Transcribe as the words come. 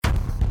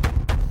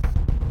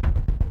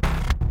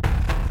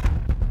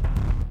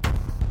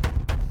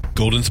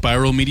Golden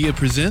Spiral Media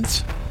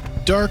presents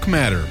Dark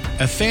Matter,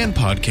 a fan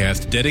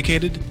podcast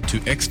dedicated to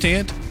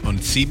Extant on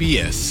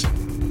CBS.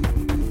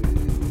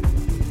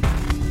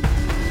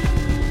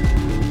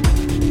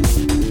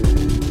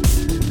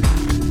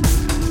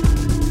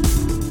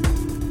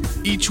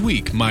 Each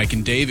week, Mike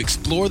and Dave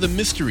explore the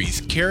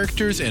mysteries,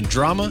 characters, and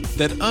drama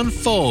that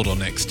unfold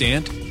on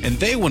Extant, and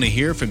they want to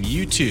hear from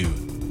you too.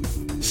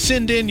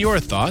 Send in your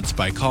thoughts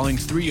by calling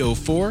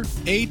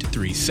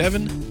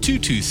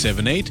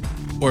 304-837-2278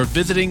 or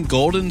visiting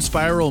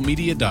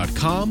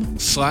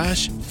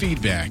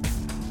goldenspiralmedia.com/feedback.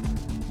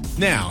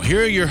 Now,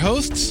 here are your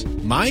hosts,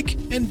 Mike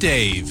and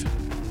Dave.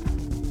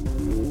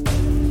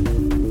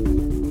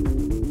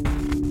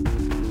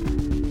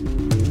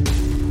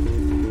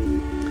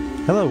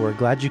 Hello, we're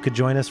glad you could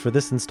join us for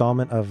this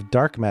installment of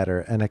Dark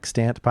Matter, an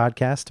Extant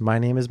podcast. My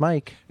name is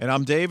Mike. And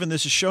I'm Dave, and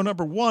this is show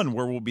number 1,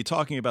 where we'll be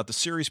talking about the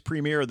series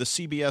premiere of the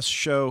CBS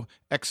show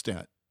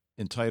Extant,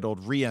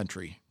 entitled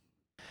Re-Entry.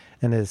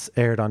 And is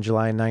aired on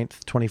July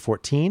 9th,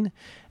 2014,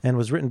 and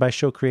was written by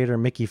show creator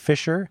Mickey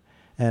Fisher.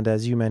 And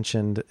as you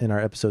mentioned in our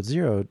episode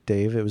 0,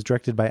 Dave, it was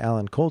directed by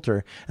Alan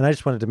Coulter. And I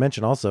just wanted to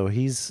mention also,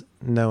 he's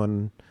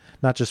known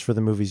not just for the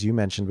movies you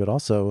mentioned, but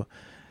also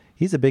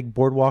he's a big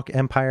Boardwalk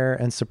Empire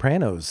and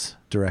Sopranos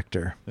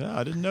director. Yeah,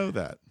 I didn't know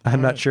that.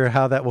 I'm not sure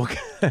how that will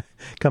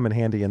come in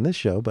handy in this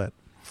show, but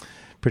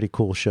pretty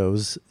cool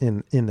shows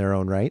in their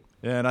own right.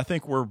 And I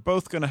think we're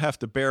both going to have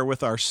to bear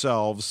with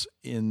ourselves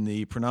in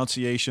the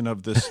pronunciation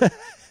of this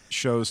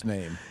show's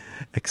name.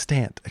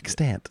 Extant.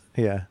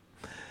 Yeah.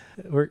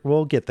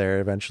 We'll get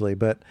there eventually.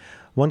 But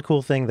one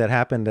cool thing that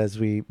happened as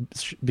we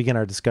begin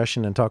our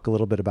discussion and talk a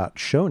little bit about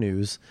show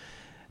news,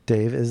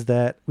 Dave, is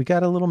that we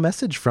got a little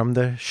message from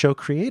the show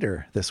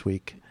creator this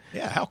week.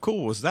 Yeah, how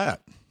cool was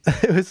that?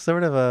 It was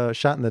sort of a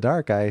shot in the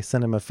dark. I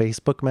sent him a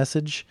Facebook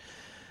message,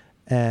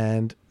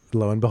 and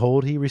lo and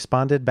behold, he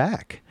responded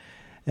back.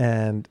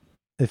 And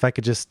if I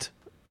could just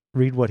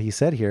read what he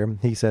said here,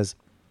 he says,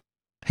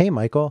 "Hey,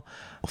 Michael,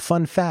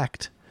 fun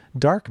fact,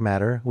 Dark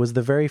Matter was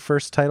the very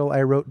first title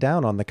I wrote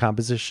down on the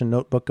composition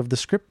notebook of the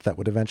script that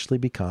would eventually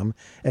become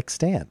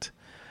Extant.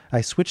 I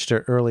switched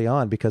it early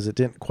on because it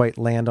didn't quite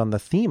land on the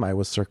theme I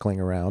was circling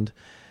around.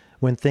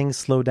 When things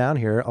slow down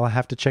here, I'll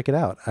have to check it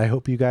out. I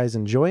hope you guys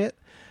enjoy it.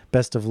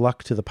 Best of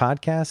luck to the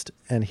podcast,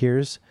 and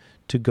here's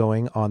to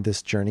going on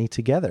this journey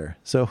together."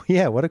 So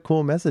yeah, what a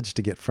cool message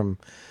to get from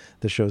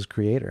the show's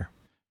creator.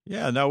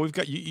 Yeah, now we've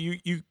got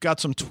you got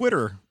some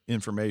Twitter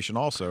information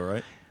also,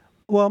 right?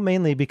 Well,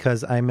 mainly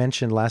because I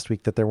mentioned last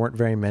week that there weren't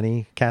very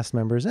many cast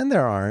members, and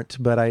there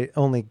aren't, but I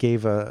only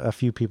gave a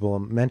few people a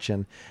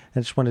mention. I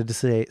just wanted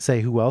to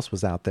say who else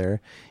was out there.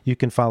 You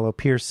can follow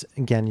Pierce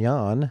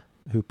Gagnon,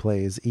 who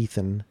plays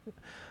Ethan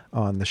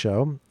on the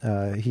show.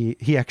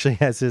 He actually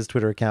has his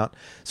Twitter account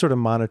sort of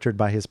monitored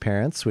by his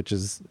parents, which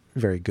is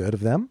very good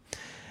of them.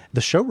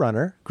 The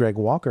showrunner, Greg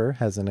Walker,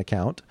 has an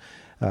account.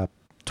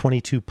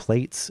 22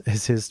 Plates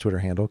is his Twitter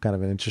handle, kind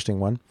of an interesting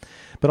one.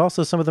 But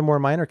also some of the more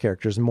minor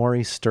characters.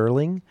 Maury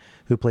Sterling,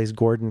 who plays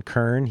Gordon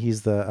Kern.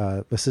 He's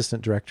the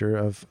assistant director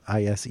of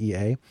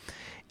ISEA.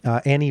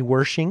 Annie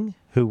Wershing,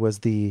 who was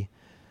the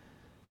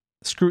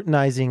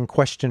scrutinizing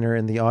questioner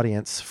in the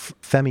audience.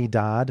 Femi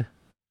Dodd.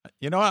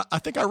 You know, I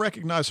think I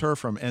recognize her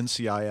from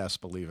NCIS,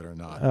 believe it or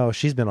not. Oh,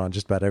 she's been on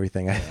just about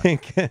everything, I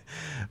think.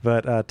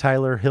 But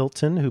Tyler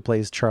Hilton, who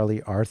plays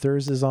Charlie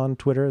Arthurs, is on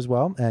Twitter as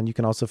well. And you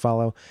can also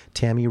follow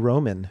Tammy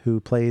Roman, who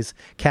plays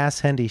Cass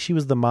Hendy. She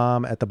was the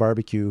mom at the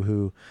barbecue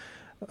who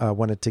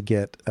wanted to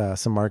get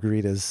some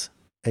margaritas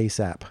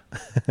ASAP.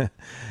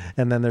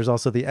 And then there's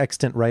also the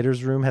Extant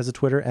Writers Room has a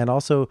Twitter. And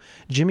also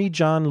Jimmy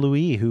John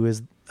Louis, who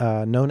is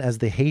known as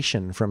the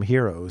Haitian from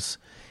Heroes.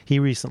 He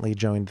recently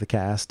joined the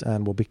cast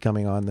and will be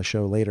coming on the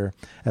show later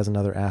as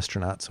another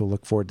astronaut. So we'll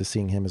look forward to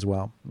seeing him as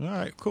well. All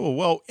right, cool.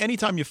 Well,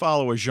 anytime you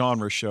follow a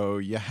genre show,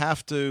 you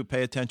have to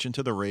pay attention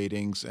to the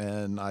ratings.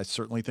 And I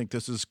certainly think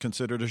this is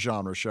considered a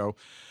genre show.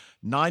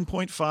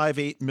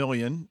 9.58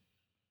 million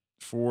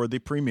for the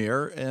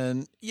premiere.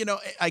 And, you know,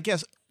 I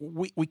guess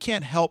we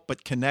can't help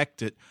but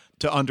connect it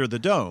to Under the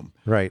Dome.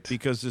 Right.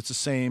 Because it's the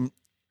same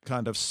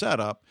kind of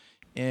setup.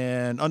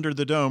 And Under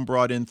the Dome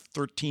brought in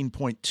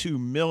 13.2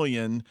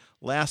 million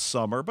last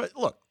summer. But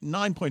look,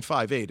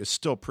 9.58 is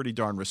still pretty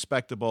darn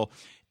respectable.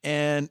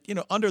 And, you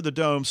know, Under the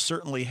Dome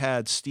certainly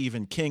had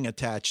Stephen King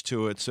attached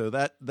to it. So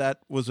that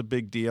was a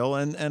big deal.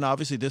 And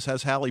obviously this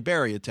has Halle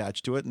Berry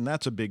attached to it, and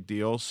that's a big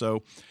deal.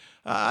 So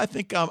I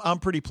think I'm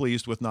pretty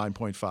pleased with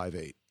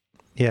 9.58.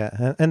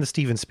 Yeah, and the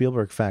Steven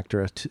Spielberg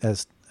factor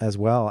as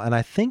well. And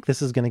I think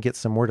this is going to get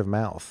some word of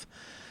mouth.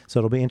 So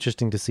it'll be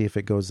interesting to see if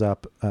it goes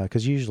up,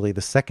 because usually the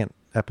second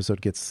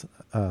episode gets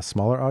a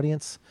smaller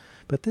audience,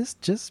 but this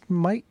just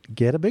might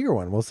get a bigger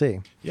one. We'll see.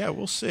 Yeah,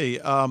 we'll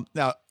see.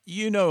 Now,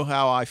 you know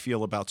how I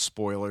feel about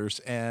spoilers,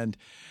 and,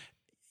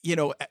 you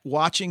know,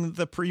 watching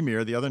the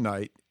premiere the other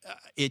night,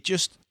 it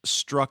just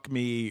struck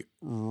me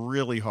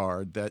really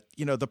hard that,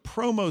 you know, the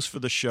promos for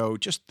the show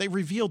they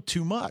revealed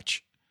too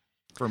much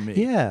for me.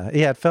 Yeah,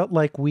 it felt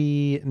like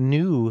we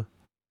knew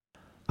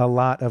a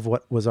lot of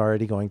what was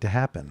already going to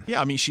happen.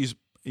 Yeah, I mean, she's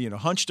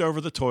hunched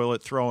over the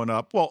toilet, throwing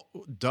up. Well,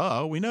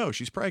 duh, we know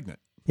she's pregnant.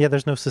 Yeah,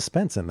 there's no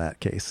suspense in that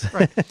case.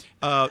 Right.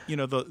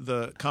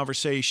 The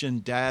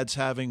conversation Dad's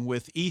having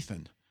with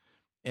Ethan,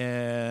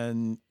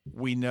 and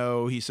we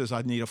know he says,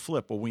 I need a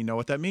flip. Well, we know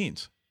what that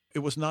means. It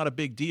was not a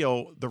big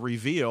deal, the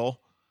reveal,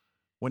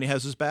 when he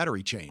has his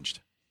battery changed.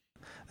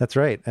 That's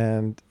right.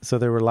 And so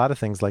there were a lot of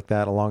things like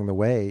that along the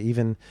way,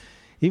 even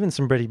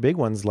some pretty big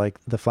ones like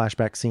the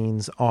flashback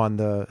scenes on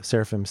the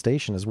Seraphim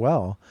station as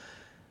well,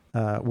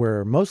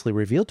 were mostly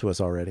revealed to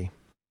us already.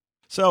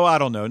 So I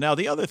don't know. Now,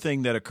 the other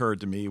thing that occurred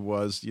to me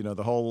was,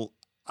 the whole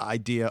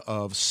idea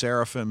of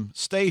Seraphim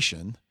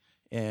Station.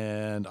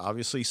 And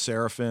obviously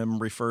Seraphim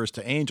refers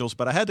to angels,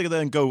 but I had to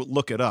then go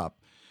look it up.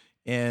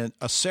 And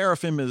a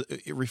seraphim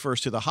it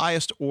refers to the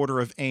highest order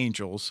of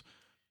angels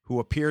who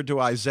appeared to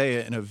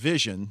Isaiah in a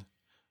vision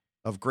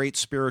of great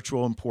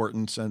spiritual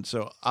importance. And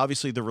so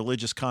obviously the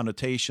religious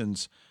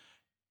connotations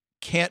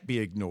can't be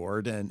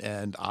ignored.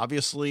 And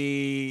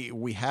obviously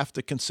we have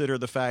to consider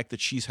the fact that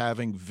she's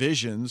having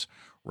visions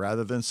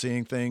rather than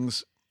seeing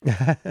things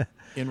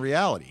in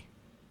reality.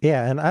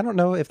 Yeah, and I don't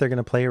know if they're going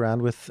to play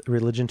around with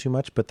religion too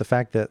much, but the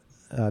fact that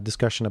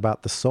discussion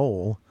about the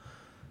soul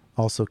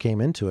also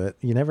came into it,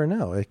 you never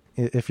know.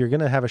 If you're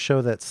going to have a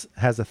show that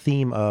has a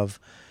theme of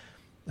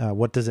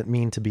what does it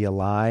mean to be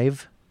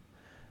alive,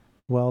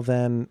 well,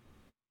 then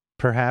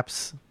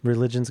perhaps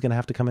religion's going to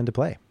have to come into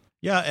play.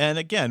 Yeah, and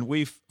again,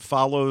 we've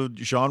followed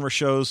genre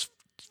shows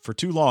for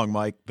too long,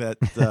 Mike, that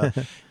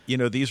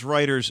these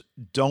writers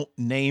don't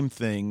name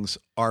things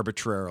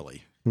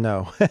arbitrarily.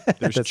 No,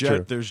 that's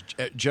true. There's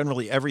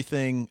generally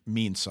everything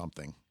means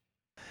something.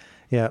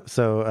 Yeah,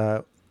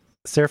 so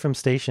Seraphim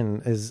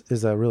Station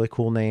is a really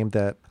cool name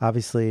that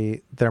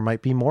obviously there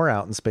might be more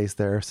out in space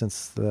there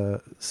since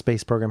the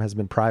space program has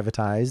been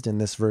privatized in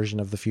this version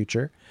of the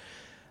future.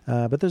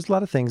 But there's a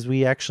lot of things.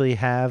 We actually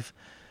have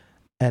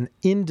an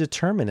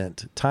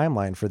indeterminate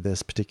timeline for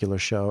this particular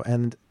show.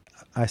 And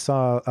I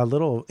saw a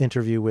little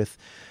interview with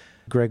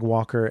Greg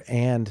Walker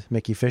and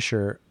Mickey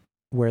Fisher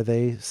where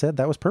they said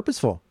that was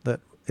purposeful, that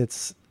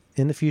it's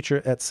in the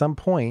future at some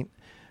point,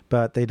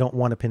 but they don't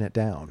want to pin it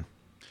down.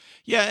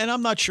 Yeah, and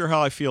I'm not sure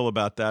how I feel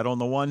about that. On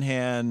the one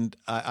hand,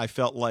 I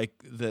felt like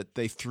that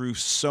they threw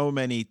so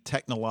many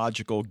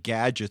technological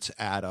gadgets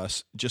at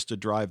us just to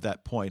drive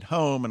that point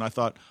home. And I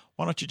thought,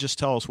 why don't you just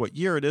tell us what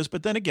year it is?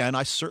 But then again,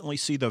 I certainly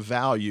see the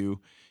value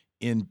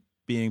in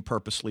being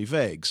purposely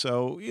vague.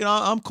 So,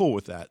 I'm cool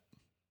with that.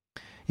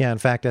 Yeah, in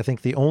fact, I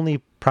think the only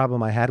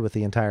problem I had with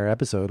the entire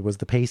episode was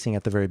the pacing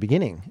at the very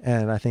beginning.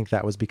 And I think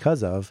that was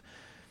because of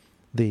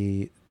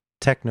the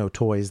techno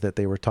toys that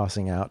they were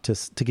tossing out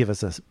to give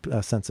us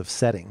a sense of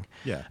setting.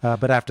 Yeah.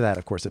 But after that,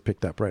 of course, it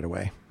picked up right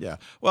away. Yeah.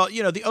 Well,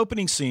 the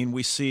opening scene,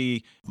 we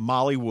see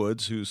Molly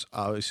Woods, who's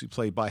obviously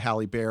played by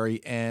Halle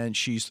Berry, and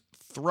she's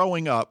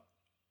throwing up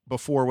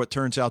before what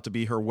turns out to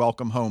be her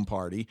welcome home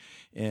party.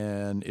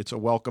 And it's a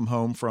welcome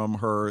home from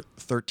her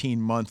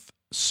 13-month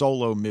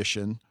solo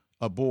mission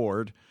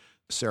aboard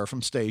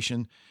Seraphim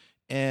Station.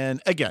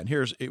 And again,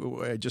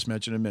 I just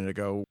mentioned a minute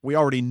ago, we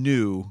already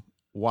knew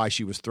why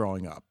she was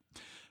throwing up.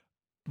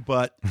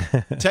 But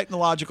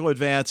technological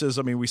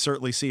advances, we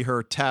certainly see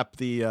her tap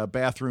the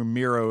bathroom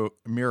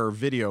mirror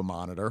video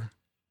monitor.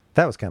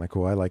 That was kind of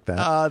cool. I like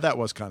that. That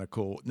was kind of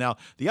cool. Now,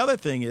 the other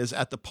thing is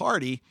at the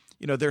party,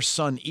 their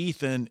son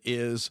Ethan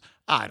is,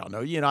 I don't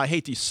know, I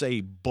hate to say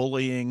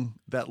bullying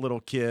that little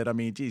kid.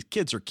 These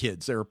kids are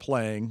kids. They're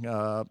playing,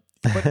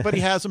 but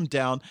he has them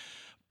down.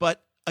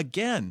 But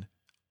again,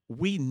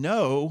 we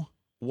know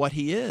what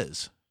he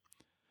is.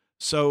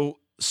 So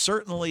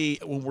certainly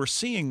when we're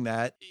seeing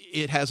that,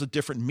 it has a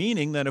different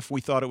meaning than if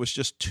we thought it was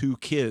just two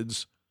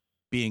kids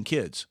being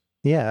kids.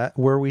 Yeah.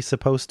 Were we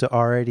supposed to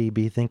already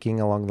be thinking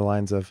along the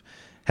lines of,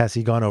 has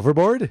he gone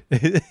overboard?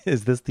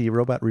 Is this the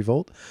robot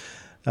revolt?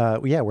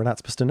 Yeah, we're not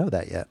supposed to know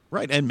that yet.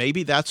 Right. And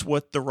maybe that's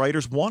what the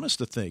writers want us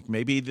to think.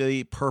 Maybe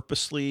they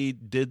purposely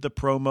did the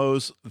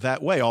promos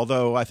that way.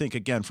 Although I think,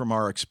 again, from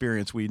our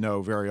experience, we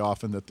know very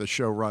often that the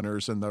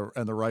showrunners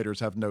and the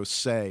writers have no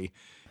say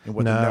in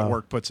what the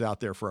network puts out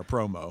there for a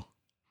promo.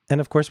 And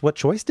of course, what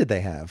choice did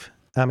they have?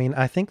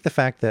 I think the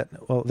fact that,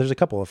 there's a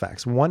couple of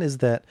facts. One is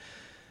that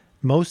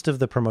most of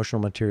the promotional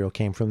material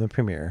came from the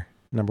premiere,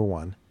 number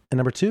one. And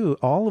number two,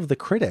 all of the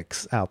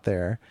critics out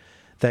there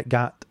that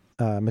got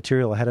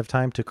material ahead of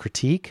time to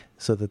critique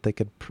so that they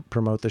could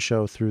promote the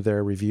show through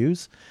their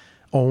reviews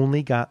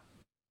only got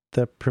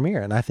the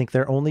premiere. And I think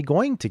they're only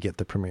going to get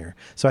the premiere.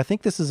 So I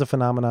think this is a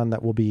phenomenon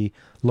that will be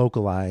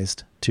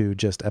localized to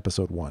just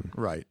episode 1.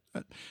 Right.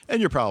 And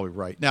you're probably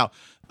right. Now,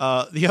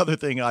 the other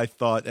thing I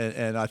thought,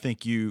 and I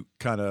think you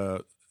kind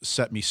of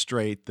set me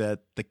straight, that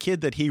the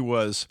kid that he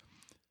was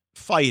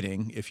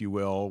fighting, if you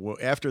will,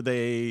 after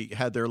they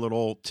had their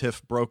little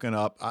tiff broken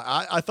up,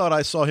 I thought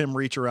I saw him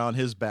reach around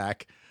his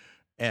back.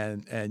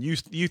 And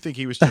you think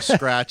he was just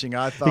scratching?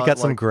 I thought he got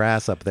some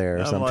grass up there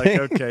or something. I'm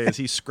like, okay, is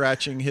he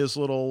scratching his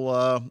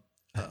little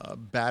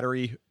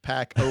battery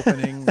pack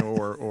opening,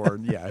 or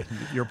yeah,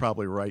 you're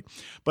probably right.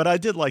 But I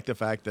did like the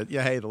fact that,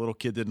 yeah, hey, the little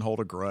kid didn't hold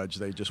a grudge.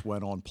 They just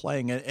went on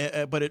playing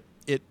it. But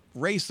it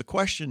raised the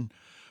question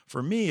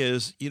for me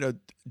is,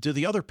 do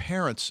the other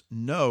parents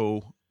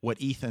know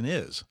what Ethan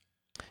is?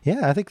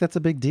 Yeah, I think that's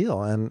a big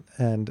deal.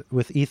 And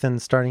with Ethan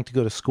starting to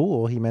go to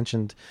school, he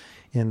mentioned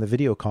in the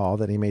video call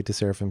that he made to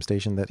Seraphim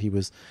Station that he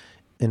was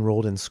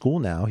enrolled in school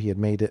now. He had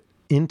made it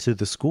into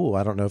the school.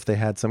 I don't know if they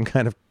had some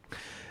kind of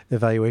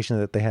evaluation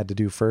that they had to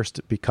do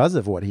first because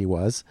of what he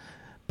was,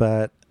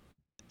 but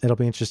it'll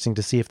be interesting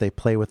to see if they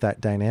play with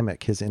that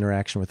dynamic, his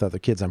interaction with other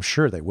kids. I'm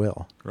sure they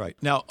will. Right.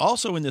 Now,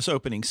 also in this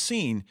opening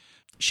scene,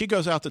 she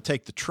goes out to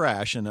take the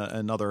trash, and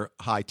another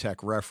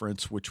high-tech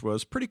reference, which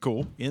was pretty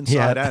cool,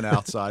 inside and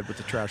outside with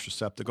the trash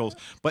receptacles.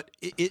 But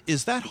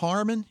is that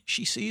Harmon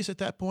she sees at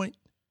that point?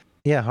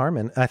 Yeah,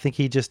 Harmon. I think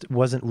he just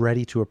wasn't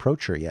ready to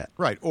approach her yet.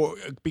 Right. Or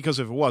because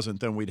if it wasn't,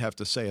 then we'd have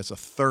to say it's a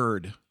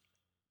third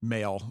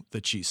male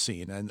that she's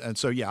seen. And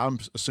so, yeah, I'm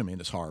assuming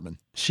it's Harmon.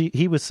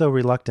 He was so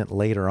reluctant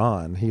later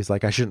on. He's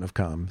like, I shouldn't have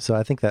come. So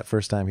I think that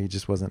first time he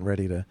just wasn't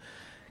ready to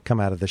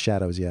come out of the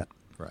shadows yet.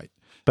 Right.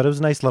 But it was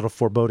a nice little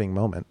foreboding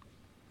moment.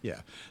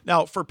 Yeah.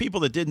 Now, for people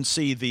that didn't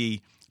see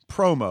the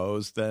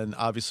promos, then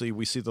obviously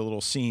we see the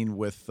little scene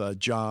with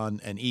John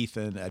and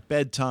Ethan at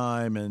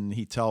bedtime, and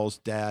he tells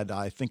Dad,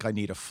 I think I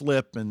need a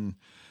flip, and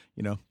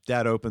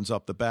Dad opens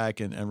up the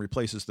back and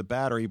replaces the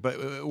battery,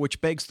 but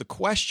which begs the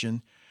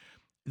question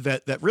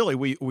that really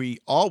we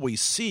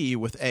always see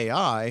with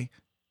AI: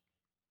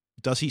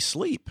 does he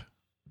sleep,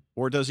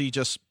 or does he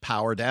just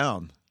power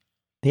down?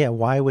 Yeah,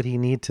 why would he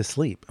need to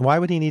sleep? Why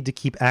would he need to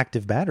keep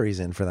active batteries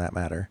in, for that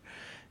matter?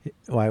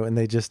 Why wouldn't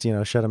they just,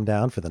 shut him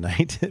down for the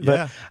night? But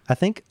yeah. I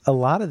think a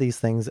lot of these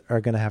things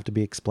are going to have to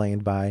be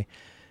explained by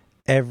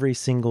every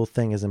single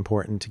thing is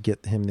important to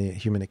get him the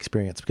human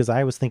experience. Because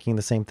I was thinking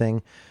the same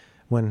thing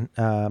when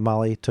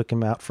Molly took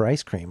him out for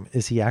ice cream.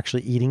 Is he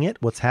actually eating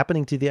it? What's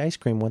happening to the ice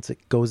cream once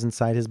it goes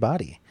inside his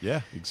body?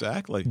 Yeah,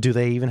 exactly. Do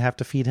they even have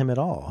to feed him at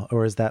all?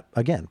 Or is that,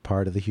 again,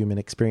 part of the human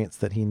experience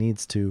that he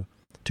needs to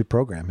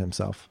program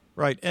himself?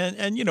 Right.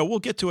 And we'll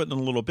get to it in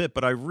a little bit,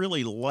 but I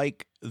really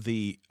like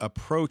the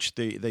approach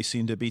they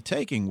seem to be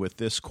taking with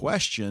this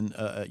question,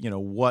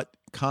 what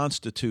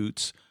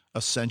constitutes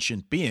a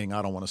sentient being?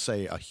 I don't want to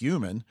say a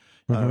human.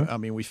 I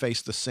mean, we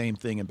face the same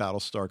thing in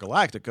Battlestar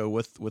Galactica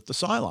with the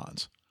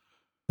Cylons.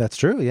 That's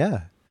true,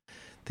 yeah.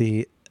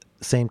 The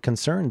same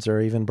concerns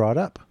are even brought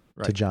up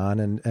to John,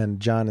 and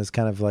John is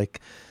kind of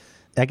like,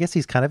 I guess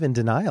he's kind of in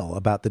denial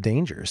about the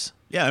dangers.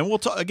 Yeah, and we'll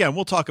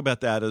talk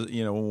about that,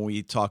 when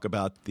we talk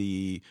about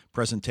the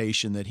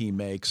presentation that he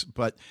makes.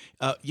 But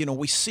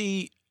we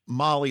see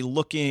Molly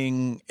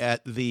looking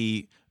at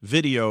the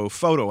video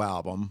photo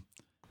album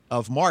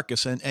of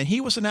Marcus, and he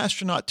was an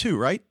astronaut too,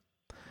 right?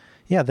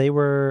 Yeah, they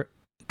were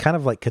kind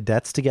of like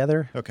cadets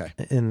together. Okay.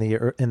 In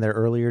their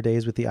earlier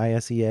days with the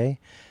ISEA,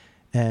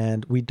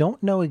 and we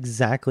don't know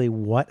exactly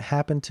what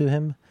happened to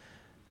him,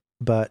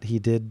 but he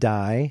did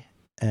die,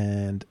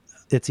 and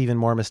it's even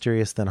more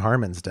mysterious than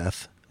Harmon's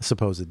death,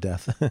 supposed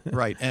death.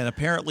 Right. And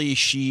apparently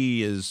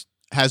she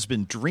has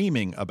been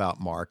dreaming about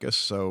Marcus.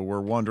 So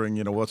we're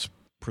wondering, what's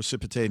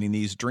precipitating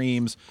these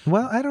dreams.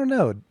 Well, I don't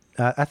know.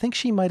 I think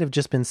she might have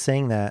just been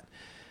saying that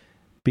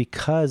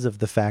because of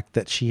the fact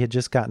that she had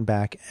just gotten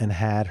back and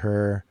had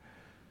her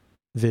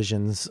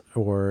visions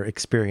or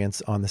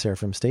experience on the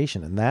Seraphim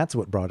Station. And that's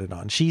what brought it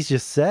on. She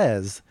just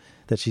says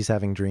that she's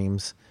having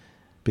dreams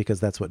because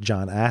that's what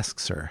John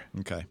asks her.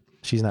 Okay.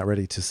 She's not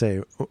ready to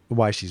say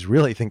why she's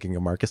really thinking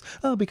of Marcus.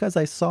 Oh, because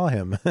I saw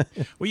him.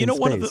 Well,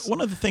 one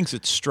of the things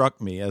that struck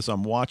me as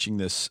I'm watching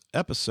this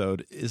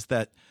episode is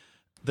that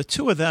the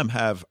two of them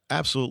have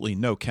absolutely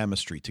no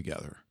chemistry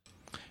together.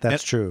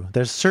 That's true.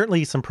 There's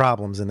certainly some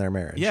problems in their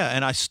marriage. Yeah,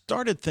 and I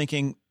started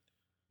thinking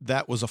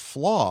that was a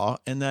flaw,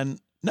 and then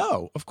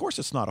no, of course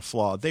it's not a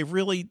flaw. They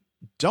really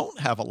don't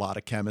have a lot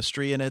of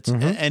chemistry, and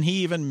and he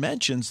even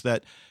mentions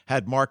that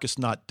had Marcus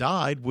not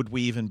died, would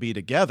we even be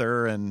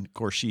together? And of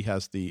course she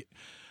has the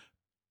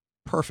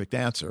perfect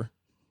answer.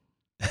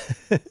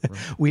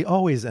 We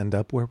always end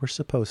up where we're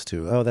supposed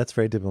to. Oh, that's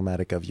very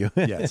diplomatic of you.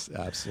 Yes,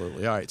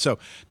 absolutely. All right. So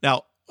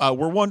now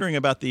we're wondering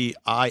about the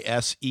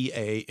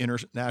ISEA,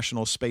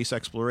 International Space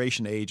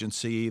Exploration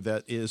Agency,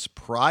 that is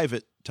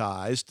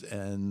privatized,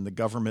 and the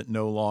government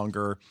no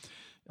longer,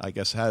 I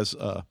guess, has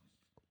a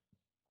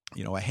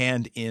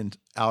hand in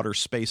outer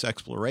space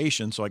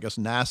exploration. So I guess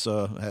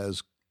NASA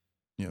has,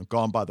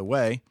 gone by the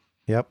way.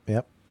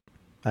 Yep.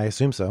 I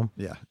assume so.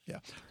 Yeah.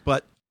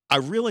 But I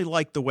really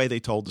like the way they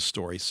told the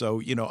story.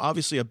 So,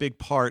 obviously a big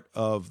part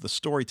of the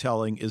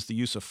storytelling is the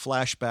use of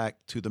flashback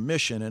to the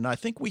mission. And I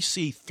think we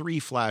see 3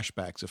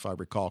 flashbacks, if I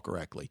recall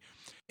correctly.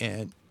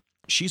 And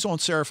she's on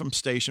Seraphim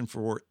Station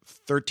for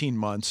 13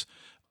 months.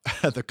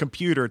 The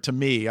computer, to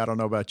me, I don't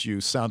know about you,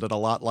 sounded a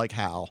lot like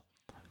Hal.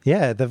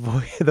 Yeah, the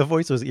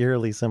voice was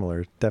eerily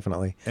similar,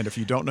 definitely. And if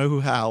you don't know who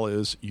Hal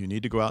is, you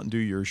need to go out and do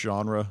your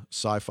genre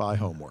sci-fi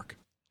homework.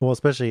 Well,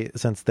 especially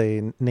since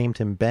they named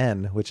him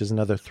Ben, which is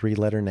another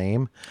 3-letter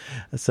name.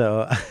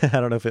 So I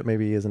don't know if it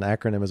maybe is an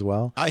acronym as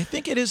well. I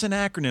think it is an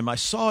acronym. I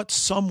saw it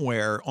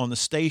somewhere on the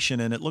station,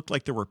 and it looked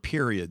like there were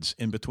periods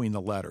in between the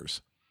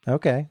letters.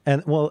 Okay.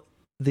 And well,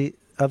 the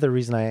other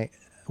reason I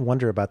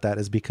wonder about that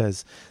is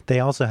because they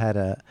also had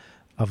a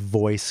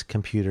voice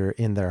computer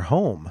in their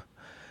home.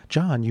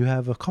 John, you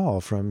have a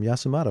call from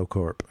Yasumoto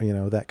Corp,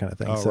 that kind of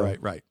thing. Oh,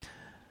 right.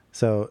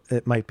 So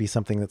it might be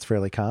something that's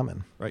fairly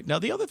common. Right. Now,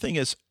 the other thing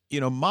is,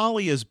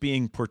 Molly is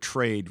being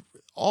portrayed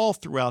all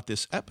throughout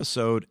this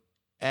episode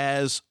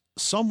as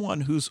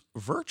someone who's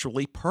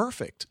virtually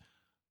perfect,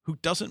 who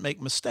doesn't make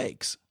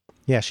mistakes.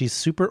 Yeah, she's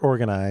super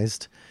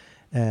organized,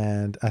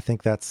 and I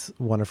think that's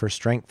one of her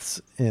strengths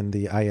in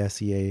the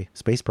ISEA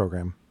space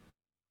program.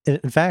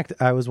 In fact,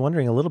 I was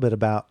wondering a little bit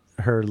about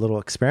her little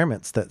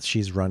experiments that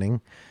she's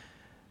running,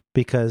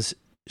 because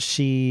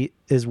she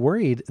is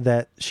worried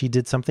that she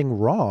did something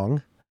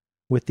wrong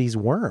with these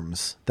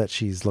worms that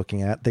she's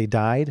looking at. They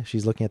died.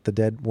 She's looking at the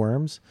dead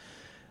worms.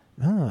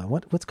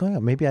 What's going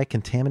on? Maybe I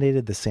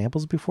contaminated the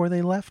samples before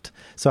they left.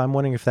 So I'm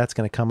wondering if that's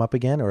going to come up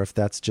again, or if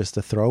that's just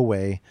a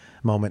throwaway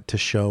moment to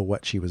show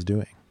what she was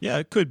doing. Yeah,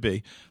 it could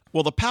be.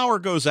 Well, the power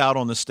goes out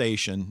on the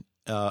station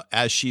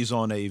as she's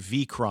on a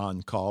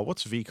VCron call.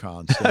 What's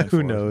VCron stand for?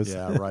 Who knows?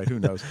 Yeah, right. Who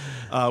knows?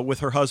 With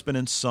her husband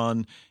and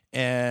son.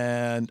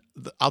 And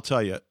I'll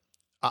tell you,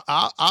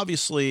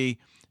 obviously,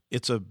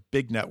 it's a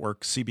big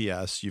network,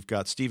 CBS. You've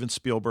got Steven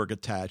Spielberg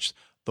attached.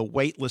 The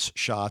weightless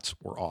shots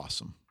were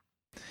awesome.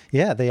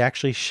 Yeah, they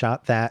actually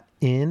shot that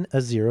in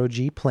a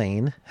zero-G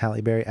plane. Halle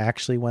Berry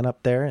actually went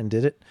up there and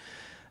did it.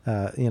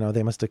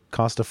 They must have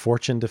cost a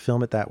fortune to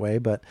film it that way.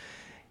 But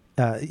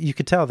you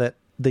could tell that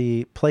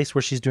the place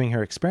where she's doing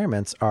her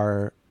experiments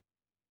are,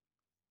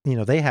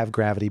 they have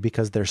gravity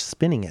because they're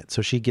spinning it.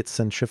 So she gets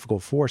centrifugal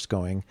force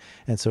going.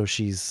 And so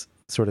she's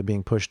sort of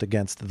being pushed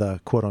against the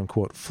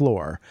quote-unquote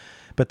floor.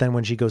 But then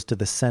when she goes to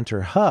the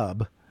center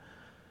hub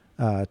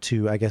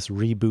to, I guess,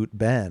 reboot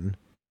Ben,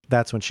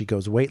 that's when she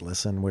goes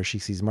weightless and where she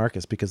sees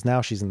Marcus, because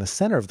now she's in the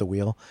center of the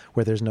wheel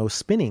where there's no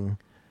spinning,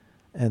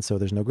 and so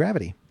there's no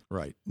gravity.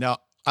 Right. Now,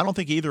 I don't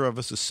think either of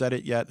us has said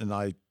it yet, and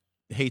I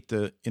hate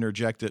to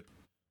interject it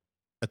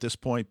at this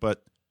point,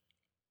 but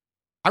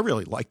I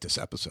really liked this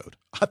episode.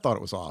 I thought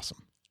it was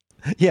awesome.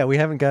 Yeah, we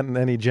haven't gotten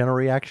any general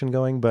reaction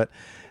going, but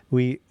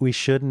we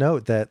should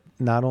note that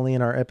not only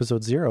in our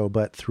episode 0,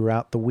 but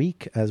throughout the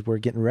week as we're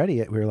getting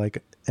ready, we're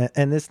like,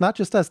 and it's not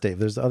just us, Dave,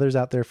 there's others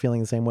out there feeling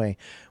the same way.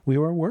 We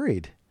were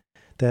worried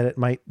that it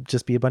might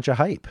just be a bunch of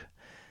hype,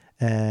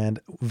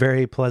 and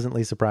very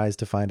pleasantly surprised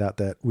to find out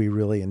that we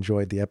really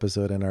enjoyed the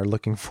episode and are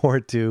looking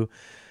forward to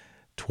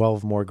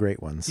 12 more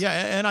great ones. Yeah,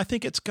 and I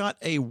think it's got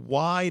a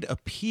wide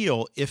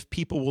appeal if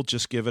people will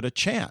just give it a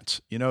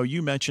chance.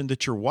 You mentioned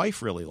that your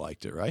wife really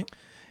liked it, right?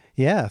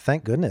 Yeah,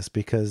 thank goodness,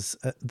 because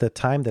the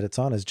time that it's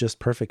on is just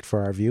perfect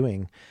for our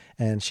viewing.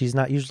 And she's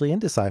not usually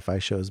into sci-fi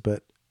shows,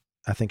 but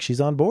I think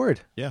she's on board.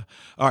 Yeah.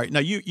 All right.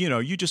 Now,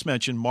 you just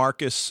mentioned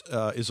Marcus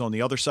is on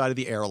the other side of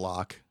the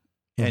airlock,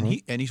 and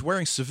he's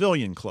wearing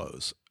civilian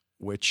clothes,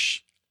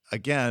 which,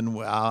 again,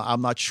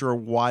 I'm not sure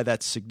why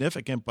that's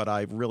significant, but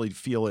I really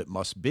feel it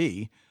must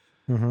be.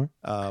 And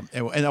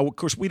of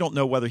course, we don't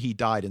know whether he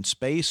died in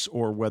space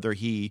or whether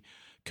he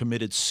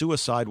committed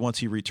suicide once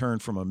he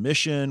returned from a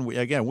mission.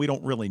 We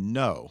don't really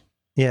know.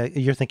 Yeah,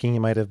 you're thinking he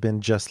might have been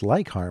just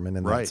like Harmon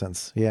in that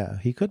sense. Yeah,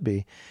 he could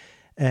be.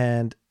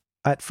 And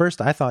at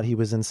first I thought he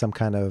was in some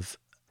kind of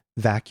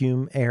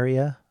vacuum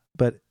area,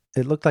 but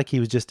it looked like he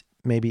was just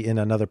maybe in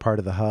another part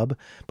of the hub.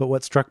 But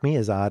what struck me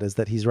as odd is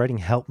that he's writing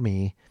 "help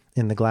me"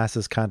 in the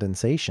glasses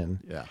condensation.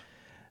 Yeah.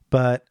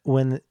 But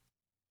when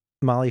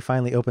Molly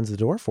finally opens the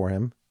door for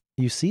him,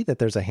 you see that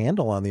there's a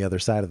handle on the other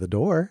side of the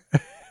door.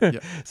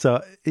 Yeah.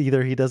 So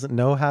either he doesn't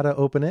know how to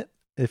open it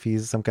if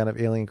he's some kind of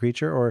alien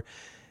creature, or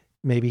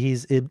maybe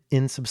he's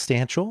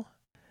insubstantial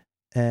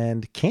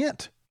and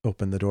can't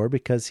open the door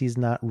because he's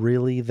not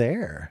really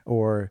there,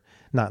 or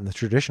not in the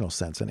traditional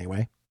sense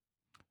anyway.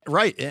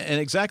 Right. And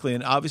exactly.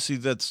 And obviously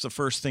that's the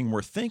first thing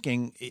we're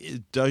thinking.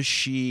 Does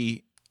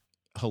she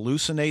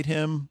hallucinate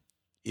him?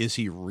 Is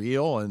he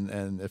real?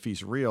 And if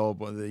he's real,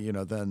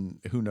 then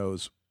who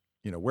knows,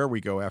 where we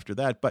go after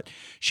that. But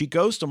she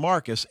goes to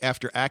Marcus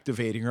after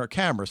activating her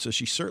camera. So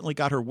she certainly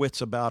got her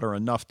wits about her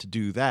enough to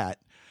do that.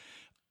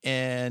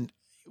 And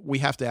we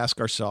have to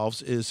ask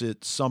ourselves, is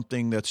it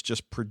something that's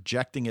just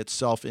projecting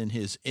itself in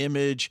his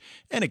image?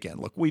 And again,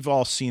 look, we've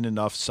all seen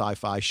enough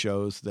sci-fi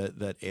shows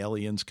that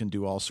aliens can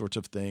do all sorts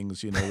of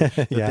things.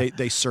 Yeah.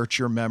 They search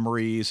your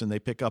memories and they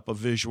pick up a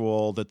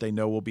visual that they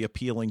know will be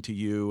appealing to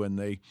you, and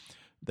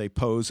they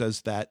pose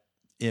as that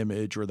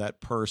image or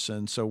that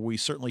person. So we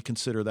certainly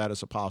consider that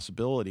as a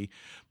possibility.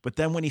 But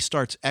then when he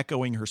starts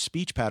echoing her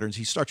speech patterns,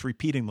 he starts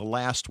repeating the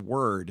last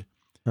word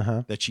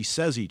that she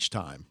says each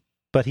time.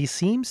 But he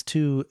seems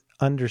to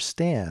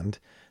understand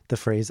the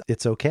phrase,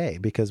 "it's okay,"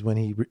 because when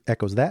he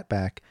echoes that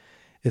back,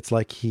 it's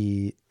like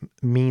he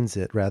means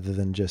it rather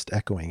than just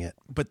echoing it.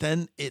 But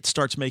then it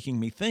starts making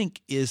me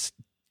think, is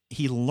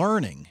he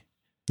learning?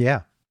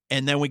 Yeah.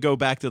 And then we go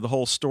back to the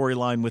whole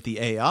storyline with the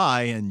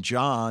AI and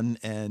John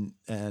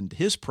and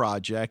his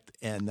project,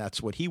 and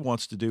that's what he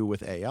wants to do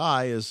with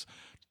AI is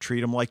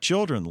treat them like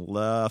children,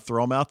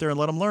 throw them out there and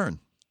let them learn.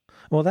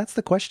 Well, that's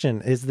the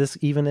question. Is this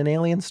even an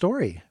alien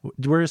story?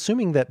 We're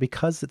assuming that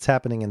because it's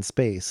happening in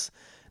space,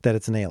 that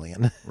it's an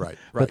alien. Right.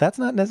 But that's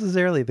not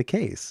necessarily the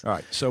case. All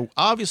right. So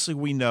obviously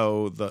we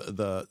know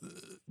the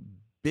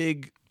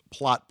big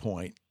plot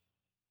point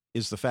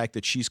is the fact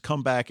that she's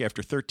come back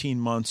after 13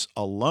 months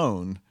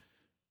alone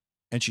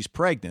and she's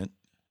pregnant.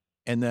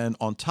 And then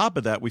on top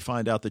of that, we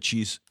find out that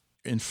she's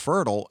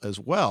infertile as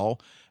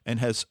well and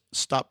has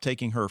stopped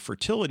taking her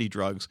fertility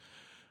drugs.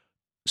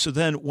 So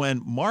then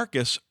when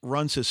Marcus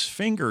runs his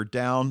finger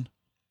down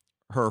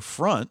her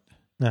front,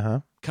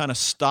 kind of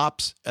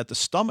stops at the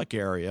stomach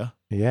area.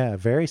 Yeah,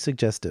 very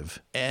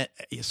suggestive. And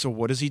so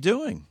what is he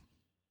doing?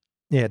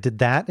 Yeah, did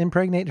that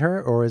impregnate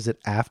her, or is it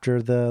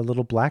after the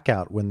little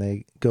blackout when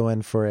they go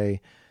in for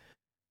a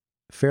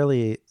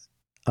fairly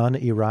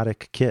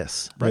unerotic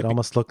kiss? Right. It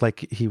almost looked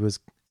like he was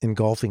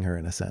engulfing her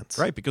in a sense.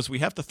 Right, because we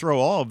have to throw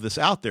all of this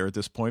out there at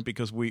this point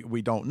because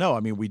we don't know. I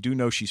mean, we do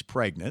know she's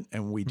pregnant,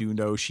 and we do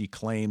know she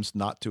claims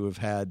not to have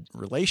had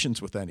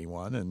relations with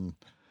anyone, and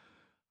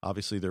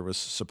obviously there was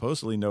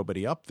supposedly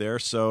nobody up there,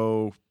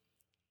 so,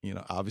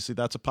 obviously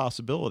that's a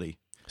possibility.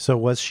 So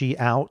was she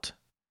out,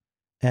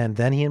 and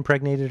then he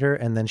impregnated her,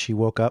 and then she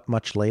woke up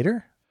much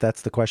later?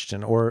 That's the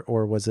question.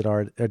 Or was it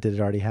or did it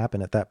already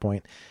happen at that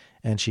point,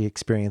 and she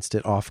experienced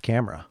it off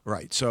camera?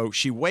 Right, so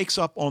she wakes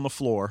up on the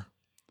floor,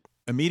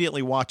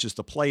 immediately watches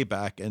the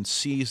playback and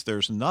sees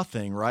there's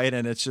nothing, right?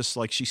 And it's just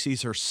like she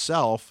sees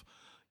herself,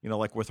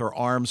 like with her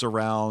arms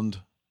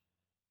around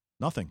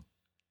nothing.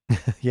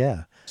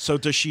 Yeah. So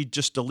does she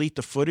just delete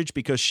the footage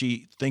because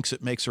she thinks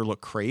it makes her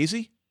look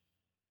crazy?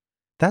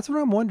 That's what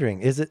I'm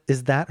wondering. Is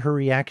that her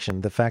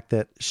reaction? The fact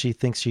that she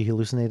thinks she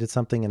hallucinated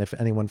something, and if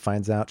anyone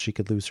finds out, she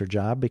could lose her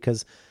job?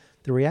 Because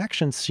the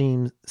reaction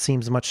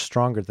seems much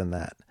stronger than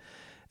that.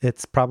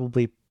 It's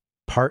probably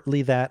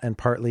partly that and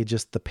partly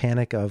just the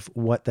panic of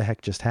what the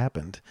heck just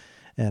happened.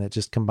 And it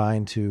just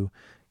combined to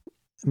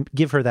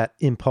give her that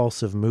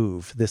impulsive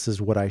move. This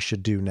is what I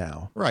should do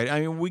now. Right.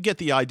 I mean, we get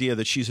the idea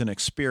that she's an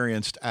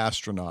experienced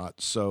astronaut,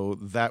 so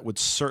that would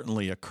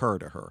certainly occur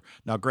to her.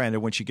 Now,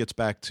 granted, when she gets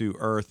back to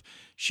Earth,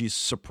 she's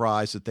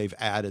surprised that they've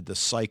added the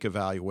psych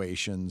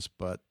evaluations,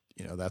 but,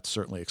 that's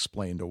certainly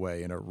explained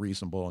away in a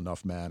reasonable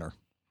enough manner.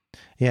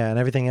 Yeah, and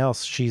everything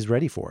else she's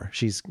ready for.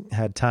 She's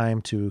had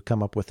time to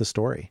come up with the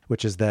story,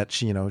 which is that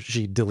she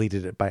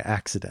deleted it by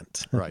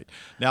accident. Right.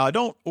 Now, I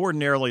don't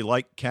ordinarily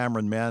like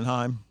Cameron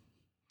Manheim,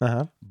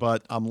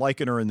 but I'm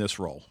liking her in this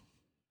role.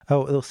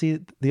 Oh, see,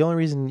 the only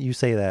reason you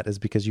say that is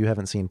because you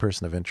haven't seen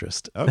Person of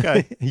Interest.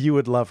 Okay. You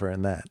would love her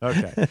in that.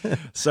 Okay.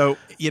 So,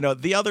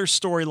 the other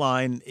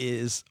storyline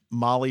is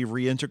Molly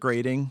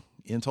reintegrating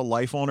into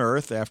life on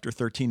Earth after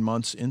 13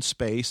 months in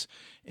space.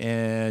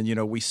 And,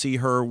 we see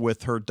her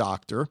with her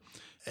doctor.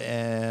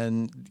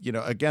 And,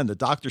 again, the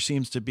doctor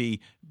seems to be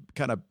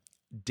kind of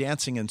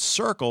dancing in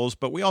circles,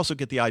 but we also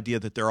get the idea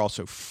that they're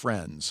also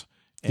friends.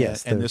 And,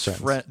 yes, and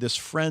this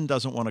friend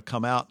doesn't want to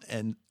come out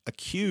and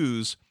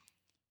accuse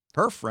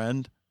her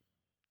friend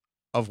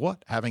of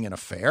what? Having an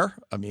affair?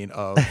 I mean,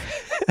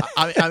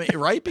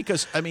 right?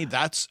 Because,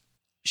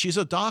 she's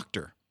a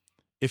doctor.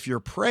 If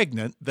you're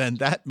pregnant, then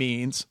that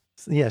means...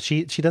 Yeah,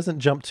 she doesn't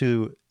jump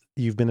to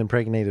you've been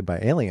impregnated by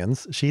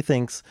aliens. She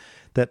thinks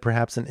that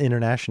perhaps an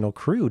international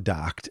crew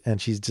docked,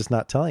 and she's just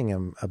not telling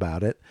him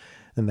about it.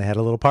 And they had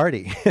a little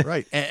party.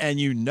 Right. And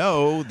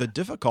the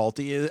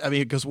difficulty is,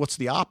 because what's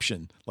the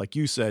option? Like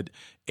you said,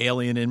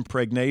 alien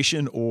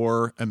impregnation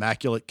or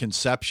immaculate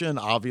conception.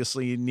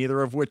 Obviously,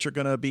 neither of which are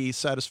going to be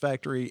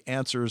satisfactory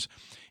answers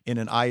in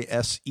an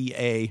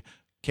ISEA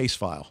case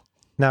file.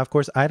 Now, of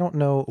course, I don't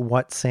know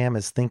what Sam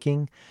is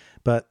thinking,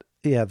 but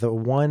yeah, the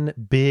one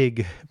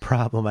big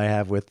problem I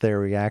have with their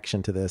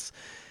reaction to this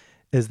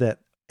is that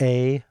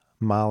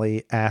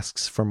Molly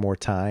asks for more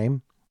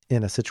time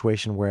in a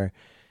situation where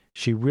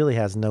she really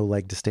has no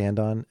leg to stand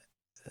on,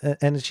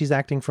 and she's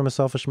acting from a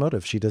selfish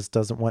motive. She just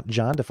doesn't want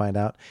John to find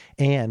out,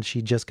 and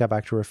she just got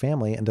back to her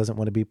family and doesn't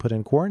want to be put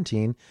in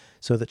quarantine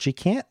so that she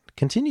can't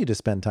continue to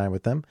spend time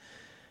with them.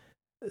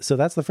 So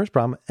that's the first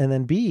problem. And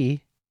then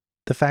B,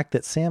 the fact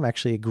that Sam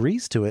actually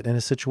agrees to it in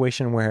a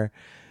situation where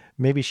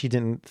maybe she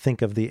didn't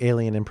think of the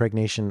alien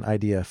impregnation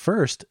idea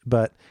first,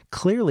 but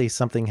clearly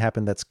something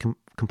happened that's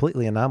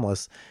completely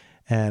anomalous.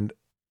 And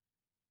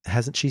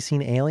hasn't she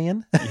seen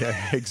Alien?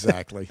 Yeah,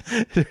 exactly.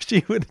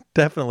 She would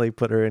definitely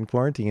put her in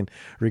quarantine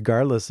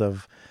regardless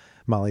of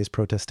Molly's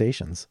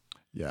protestations.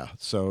 Yeah.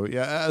 So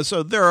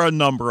there are a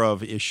number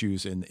of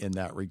issues in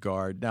that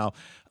regard. Now,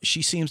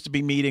 she seems to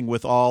be meeting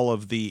with all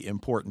of the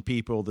important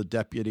people, the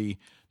deputy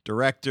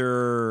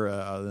director,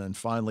 and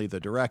finally the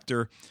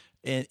director.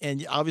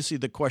 And obviously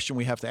the question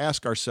we have to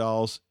ask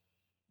ourselves,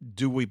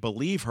 do we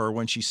believe her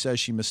when she says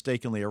she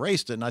mistakenly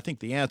erased it? And I think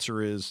the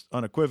answer is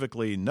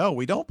unequivocally, no,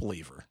 we don't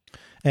believe her.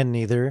 And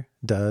neither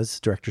does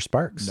Director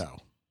Sparks.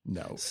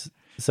 No.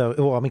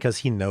 So, because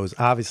he knows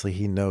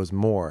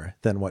more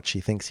than what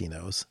she thinks he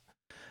knows.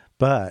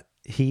 But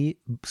he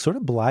sort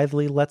of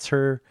blithely lets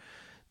her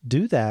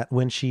do that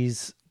when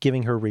she's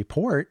giving her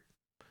report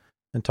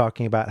and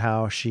talking about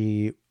how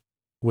she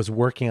was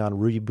working on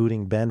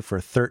rebooting Ben for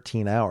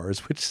 13 hours,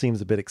 which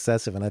seems a bit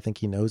excessive, and I think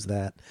he knows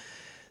that.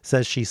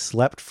 Says she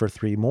slept for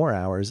 3 more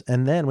hours,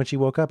 and then when she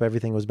woke up,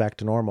 everything was back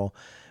to normal.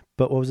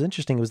 But what was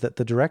interesting was that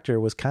the director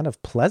was kind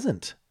of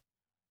pleasant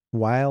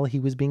while he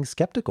was being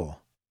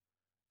skeptical,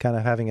 kind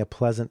of having a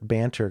pleasant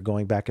banter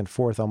going back and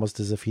forth, almost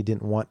as if he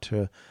didn't want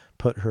to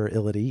put her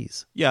ill at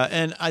ease. Yeah,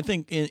 and I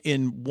think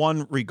in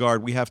one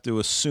regard, we have to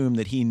assume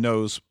that he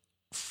knows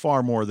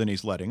far more than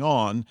he's letting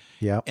on.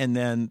 Yeah. And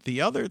then the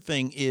other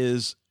thing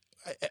is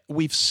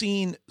we've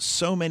seen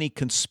so many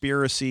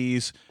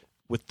conspiracies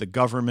with the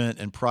government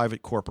and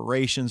private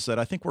corporations that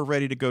I think we're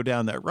ready to go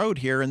down that road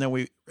here. And then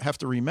we have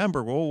to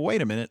remember, well,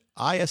 wait a minute,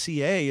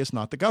 ISEA is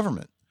not the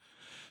government.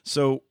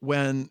 So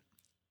when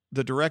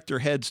the director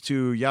heads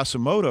to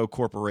Yasumoto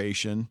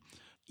Corporation,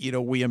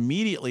 we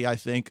immediately, I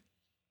think,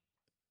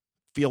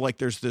 feel like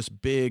there's this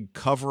big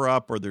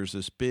cover-up or there's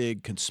this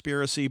big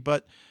conspiracy,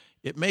 but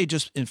it may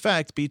just, in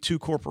fact, be 2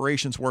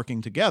 corporations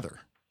working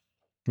together.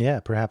 Yeah,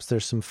 perhaps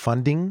there's some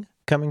funding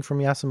coming from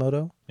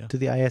Yasumoto to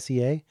the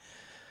ISEA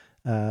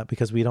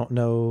because we don't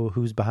know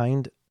who's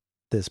behind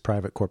this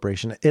private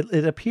corporation.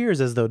 It appears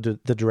as though the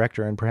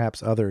director and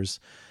perhaps others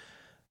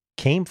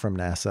came from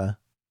NASA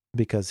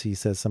because he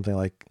says something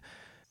like,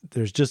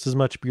 there's just as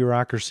much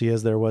bureaucracy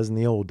as there was in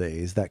the old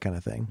days, that kind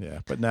of thing. Yeah,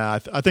 but now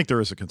I think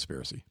there is a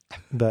conspiracy.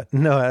 But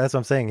no, that's what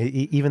I'm saying.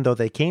 Even though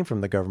they came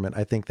from the government,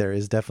 I think there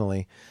is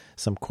definitely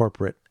some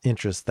corporate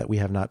interest that we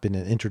have not been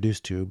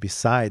introduced to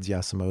besides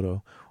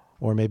Yasumoto,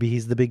 or maybe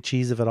he's the big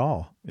cheese of it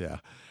all. Yeah.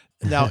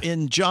 Now,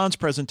 in John's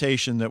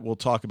presentation that we'll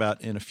talk about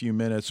in a few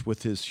minutes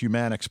with his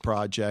Humanics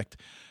project,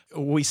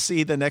 we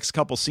see the next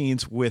couple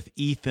scenes with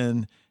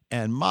Ethan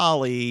and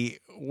Molly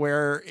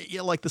where,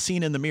 like the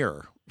scene in the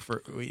mirror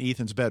for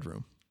Ethan's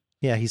bedroom.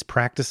 Yeah, he's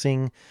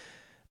practicing.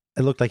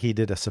 It looked like he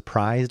did a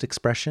surprised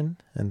expression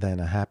and then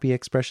a happy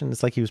expression.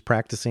 It's like he was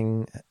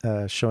practicing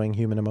showing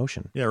human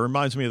emotion. Yeah, it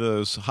reminds me of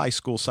those high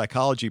school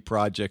psychology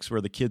projects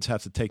where the kids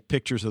have to take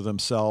pictures of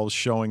themselves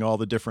showing all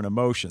the different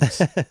emotions.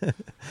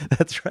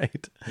 That's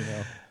right.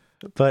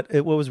 But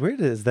what was weird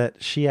is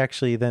that she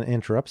actually then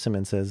interrupts him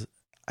and says,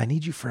 I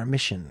need you for a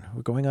mission.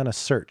 We're going on a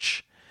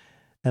search.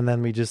 And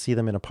then we just see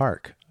them in a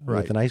park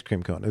with an ice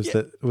cream cone.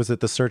 Was it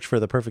the search for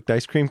the perfect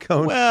ice cream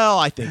cone? Well,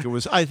 I think it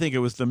was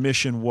the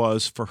mission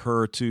was for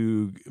her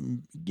to,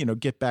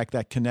 get back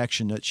that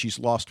connection that she's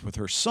lost with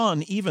her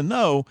son, even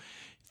though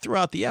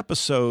throughout the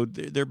episode,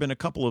 there have been a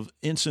couple of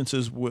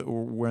instances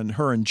when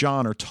her and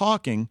John are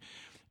talking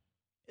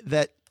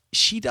that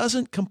she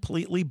doesn't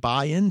completely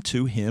buy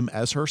into him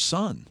as her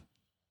son.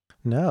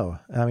 No.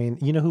 I mean,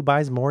 you know who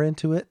buys more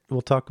into it?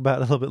 We'll talk about it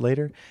a little bit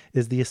later,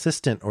 is the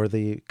assistant or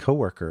the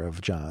coworker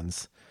of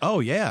John's.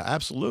 Oh, yeah,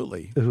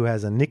 absolutely. Who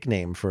has a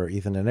nickname for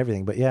Ethan and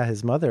everything. But yeah,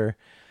 his mother,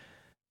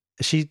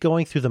 she's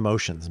going through the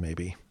motions,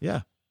 maybe.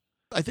 Yeah.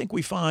 I think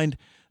we find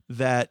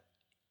that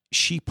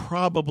she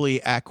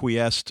probably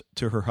acquiesced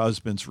to her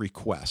husband's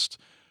request.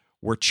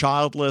 We're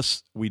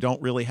childless. We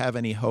don't really have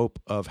any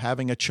hope of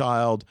having a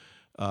child.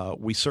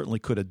 We certainly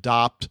could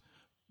adopt,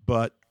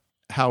 but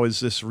how is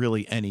this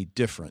really any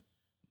different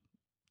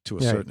to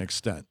a certain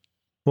extent?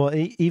 Well,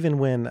 even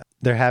when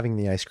they're having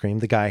the ice cream,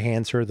 the guy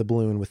hands her the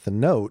balloon with the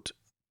note,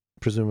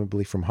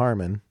 presumably from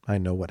Harmon, I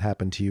know what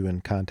happened to you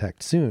and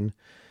contact soon.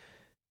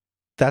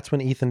 That's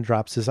when Ethan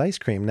drops his ice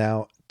cream.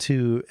 Now,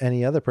 to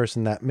any other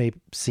person, that may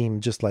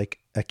seem just like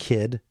a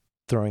kid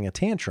throwing a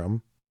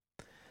tantrum.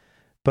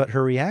 But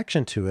her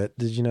reaction to it,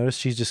 did you notice?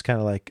 She's just kind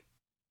of like,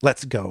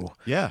 let's go.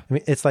 Yeah. I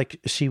mean, it's like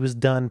she was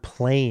done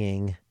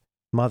playing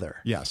mother.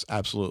 Yes,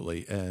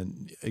 absolutely.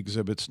 And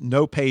exhibits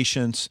no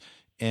patience.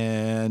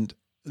 And,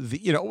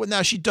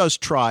 now she does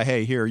try,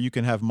 hey, here, you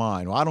can have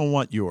mine. Well, I don't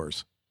want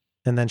yours.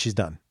 And then she's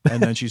done.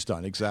 And then she's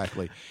done.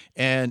 Exactly.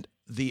 And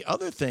the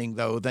other thing,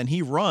 though, then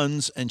he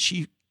runs and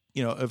she,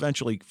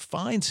 eventually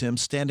finds him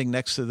standing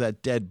next to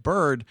that dead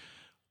bird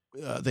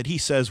that he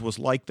says was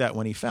like that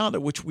when he found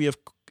it, which we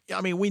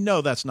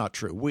know that's not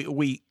true.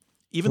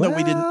 Even though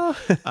we didn't,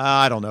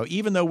 I don't know,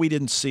 even though we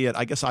didn't see it,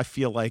 I guess I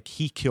feel like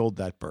he killed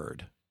that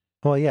bird.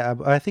 Well, yeah,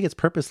 I think it's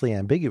purposely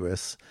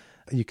ambiguous.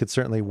 You could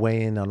certainly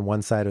weigh in on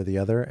one side or the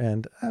other,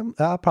 and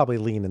I'll probably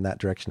lean in that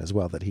direction as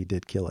well, that he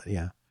did kill it,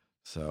 yeah.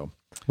 So,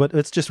 but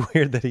it's just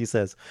weird that he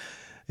says,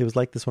 it was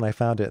like this when I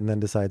found it, and then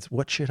decides,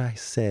 what should I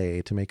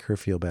say to make her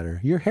feel better?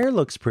 Your hair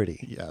looks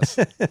pretty. Yes.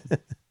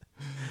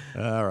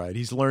 All right.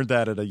 He's learned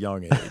that at a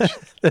young age.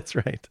 That's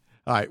right.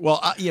 All right. Well,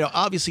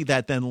 obviously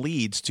that then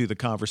leads to the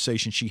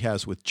conversation she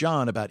has with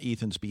John about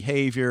Ethan's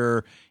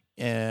behavior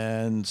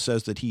and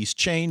says that he's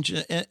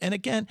changed. And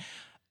again,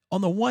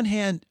 on the one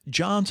hand,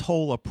 John's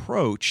whole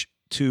approach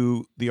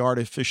to the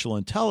artificial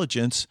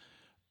intelligence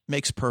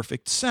makes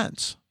perfect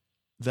sense.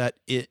 That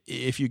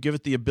if you give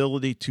it the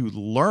ability to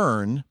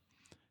learn,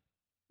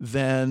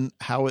 then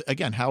how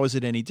is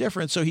it any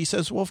different? So he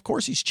says, well, of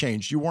course he's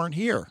changed. You weren't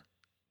here.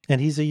 And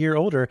he's a year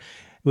older,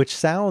 which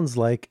sounds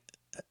like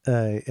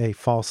a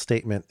false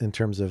statement in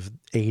terms of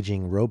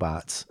aging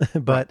robots,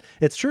 but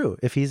it's true.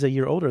 If he's a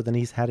year older, then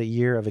he's had a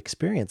year of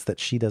experience that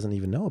she doesn't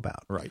even know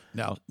about. Right.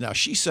 Now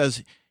she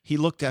says he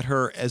looked at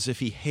her as if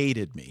he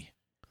hated me.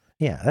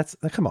 Yeah,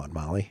 come on,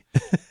 Molly.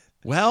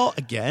 Well,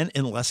 again,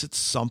 unless it's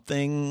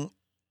something,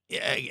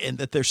 and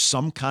that there's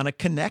some kind of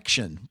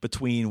connection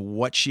between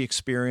what she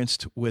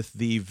experienced with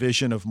the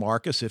vision of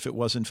Marcus, if it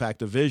was in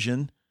fact a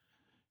vision,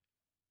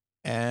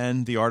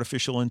 and the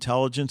artificial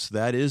intelligence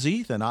that is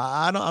Ethan.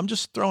 I'm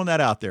just throwing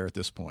that out there at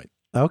this point.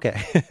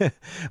 Okay.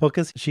 Well,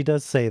 because she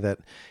does say that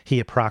he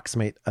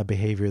approximate a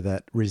behavior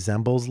that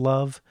resembles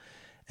love,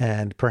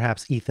 and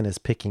perhaps Ethan is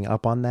picking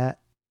up on that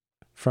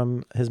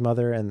from his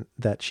mother, and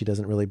that she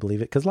doesn't really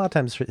believe it. Because a lot of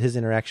times his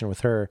interaction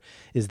with her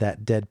is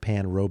that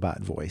deadpan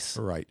robot voice.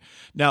 Right.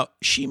 Now,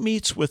 she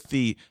meets with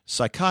the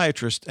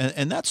psychiatrist,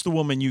 and that's the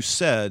woman you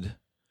said,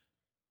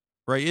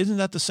 right? Isn't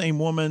that the same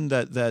woman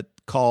that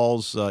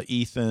calls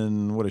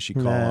Ethan? What does she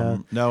call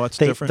him? No, it's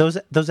different.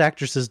 Those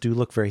actresses do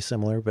look very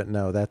similar, but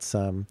no, that's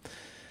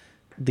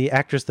the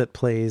actress that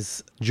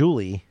plays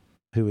Julie,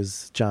 who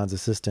is John's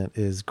assistant,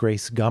 is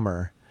Grace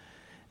Gummer.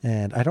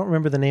 And I don't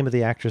remember the name of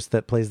the actress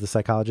that plays the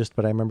psychologist,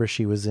 but I remember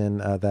she was in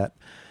that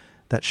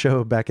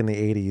show back in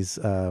the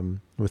 80s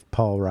with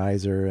Paul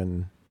Reiser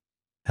and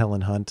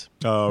Helen Hunt.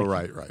 Oh,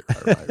 right.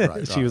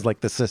 She was like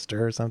the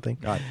sister or something.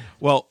 Right.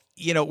 Well,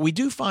 we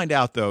do find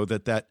out, though,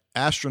 that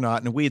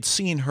astronaut, and we had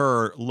seen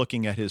her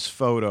looking at his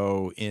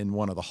photo in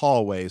one of the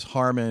hallways.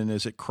 Harmon,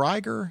 is it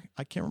Krieger?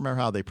 I can't remember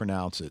how they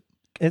pronounce it.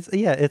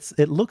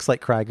 It looks like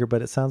Krieger,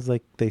 but it sounds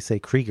like they say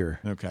Krieger.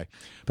 Okay.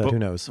 But who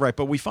knows? Right,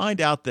 but we find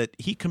out that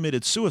he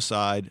committed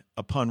suicide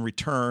upon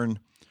return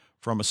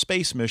from a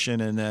space mission,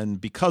 and then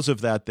because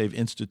of that, they've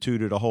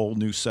instituted a whole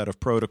new set of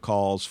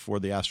protocols for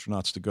the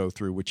astronauts to go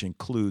through, which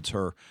includes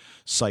her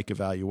psych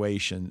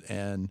evaluation.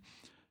 And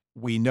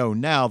we know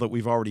now that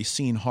we've already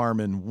seen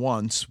Harmon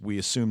once. We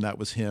assume that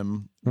was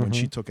him when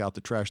she took out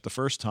the trash the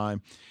first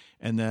time.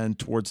 And then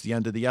towards the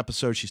end of the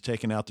episode, she's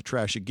taken out the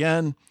trash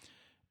again,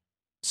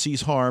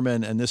 sees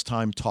Harmon, and this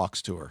time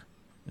talks to her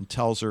and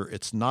tells her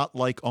it's not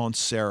like on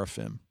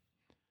Seraphim.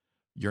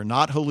 You're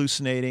not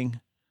hallucinating.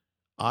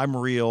 I'm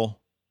real.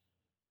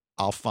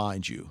 I'll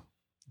find you.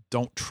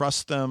 Don't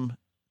trust them.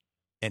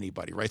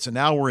 Anybody, right? So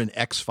now we're in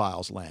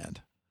X-Files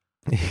land.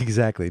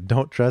 Exactly.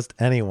 Don't trust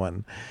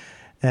anyone.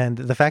 And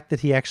the fact that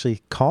he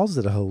actually calls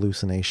it a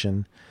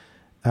hallucination,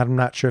 I'm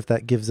not sure if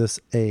that gives us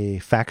a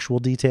factual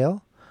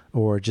detail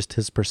or just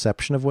his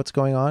perception of what's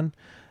going on.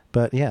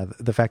 But yeah,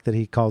 the fact that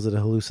he calls it a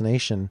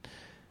hallucination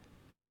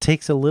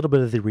takes a little bit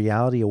of the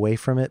reality away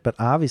from it, but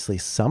obviously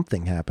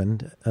something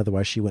happened.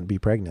 Otherwise she wouldn't be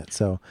pregnant.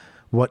 So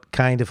what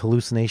kind of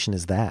hallucination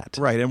is that?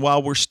 Right. And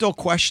while we're still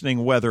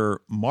questioning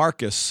whether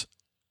Marcus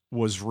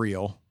was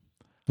real,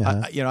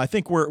 I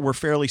think we're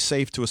fairly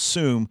safe to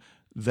assume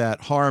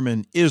that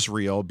Harmon is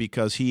real,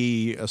 because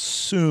we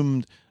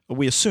assume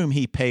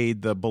he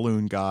paid the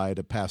balloon guy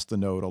to pass the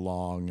note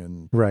along,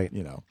 and right.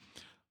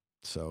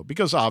 So,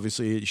 because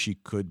obviously she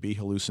could be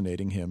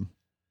hallucinating him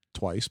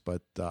twice,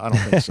 but I don't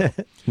think so.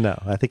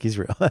 No, I think he's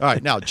real. All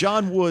right. Now,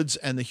 John Woods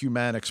and the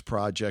Humanics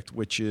Project,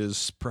 which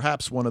is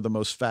perhaps one of the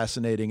most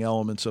fascinating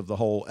elements of the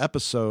whole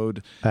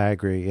episode. I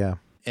agree. Yeah.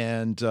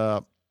 And,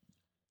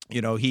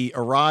 he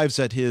arrives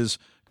at his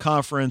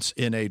conference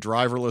in a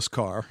driverless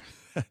car.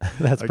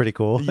 That's pretty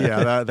cool.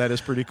 Yeah, that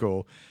is pretty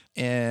cool.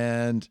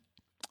 And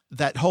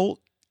that whole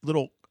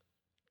little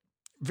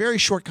very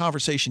short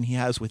conversation he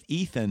has with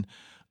Ethan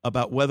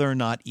about whether or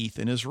not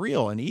Ethan is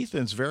real. And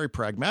Ethan's very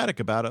pragmatic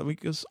about it,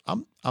 because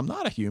I'm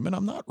not a human.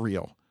 I'm not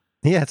real.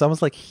 Yeah, it's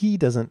almost like he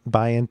doesn't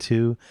buy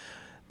into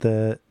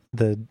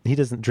he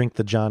doesn't drink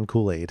the John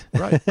Kool-Aid.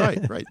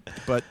 Right.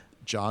 But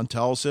John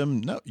tells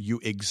him, no,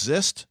 you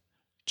exist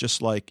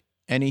just like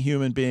any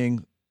human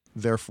being.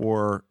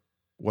 Therefore,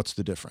 what's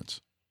the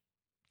difference?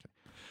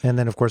 And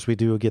then, of course, we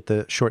do get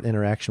the short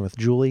interaction with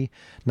Julie.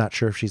 Not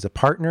sure if she's a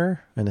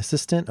partner, an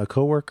assistant, a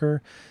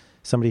coworker,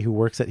 somebody who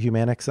works at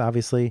Humanics,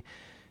 obviously.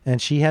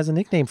 And she has a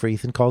nickname for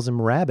Ethan, calls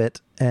him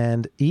Rabbit.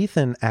 And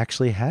Ethan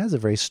actually has a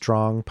very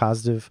strong,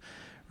 positive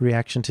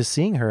reaction to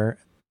seeing her.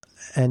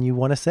 And you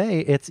want to say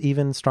it's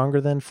even stronger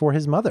than for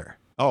his mother.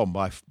 Oh,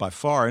 by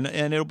far. And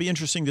it'll be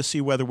interesting to see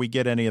whether we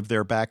get any of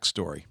their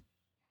backstory.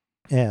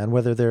 Yeah, and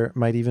whether there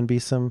might even be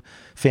some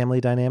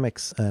family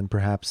dynamics, and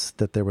perhaps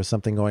that there was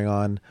something going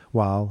on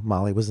while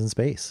Molly was in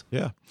space.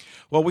 Yeah.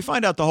 Well, we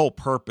find out the whole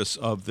purpose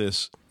of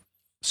this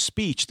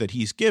speech that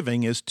he's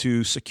giving is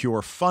to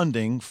secure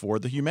funding for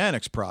the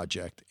Humanics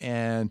Project.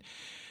 And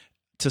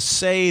to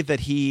say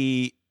that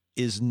he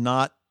is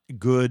not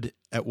good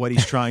at what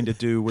he's trying to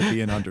do would be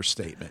an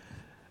understatement.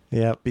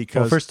 Yeah,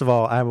 because first of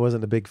all, I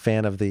wasn't a big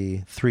fan of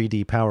the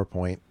 3D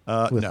PowerPoint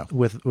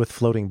with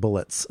floating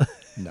bullets.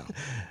 No.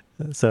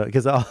 So,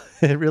 because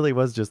it really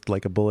was just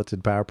like a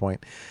bulleted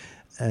PowerPoint.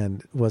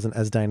 and wasn't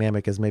as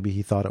dynamic as maybe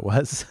he thought it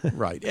was.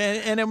 Right.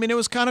 And I mean, it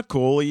was kind of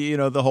cool,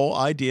 the whole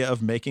idea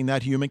of making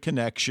that human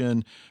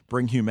connection,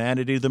 bring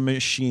humanity to the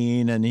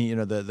machine. And,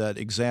 that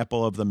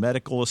example of the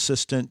medical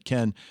assistant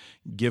can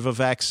give a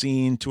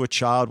vaccine to a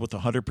child with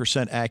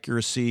 100%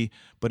 accuracy,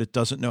 but it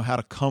doesn't know how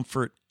to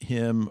comfort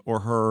him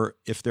or her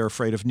if they're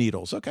afraid of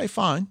needles. Okay,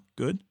 fine.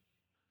 Good.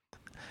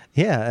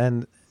 Yeah.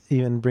 And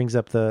even brings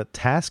up the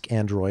task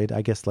android,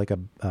 I guess like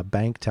a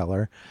bank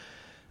teller.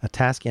 A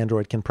task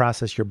android can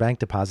process your bank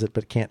deposit,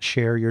 but can't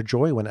share your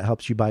joy when it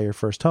helps you buy your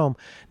first home.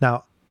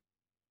 Now,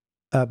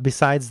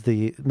 besides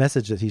the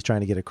message that he's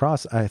trying to get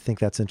across, I think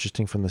that's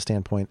interesting from the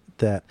standpoint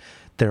that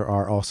there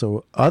are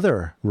also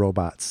other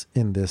robots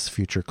in this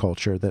future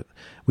culture that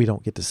we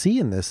don't get to see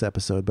in this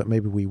episode, but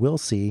maybe we will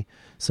see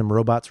some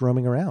robots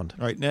roaming around.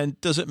 Right. And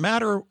does it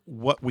matter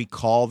what we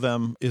call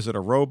them? Is it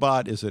a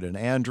robot? Is it an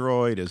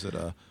android? Is it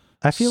a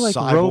I feel like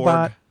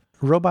cyborg?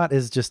 Robot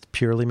is just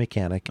purely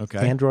mechanic. Okay.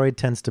 Android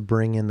tends to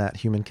bring in that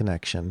human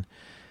connection.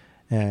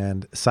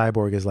 And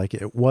cyborg is like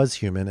it was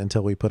human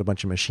until we put a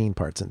bunch of machine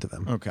parts into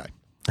them. Okay.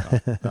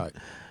 All right.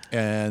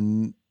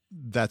 And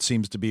that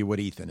seems to be what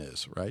Ethan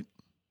is, right?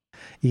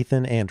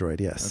 Ethan,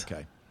 android, yes.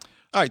 Okay.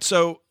 All right.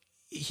 So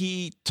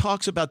he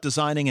talks about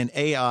designing an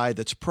AI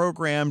that's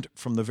programmed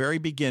from the very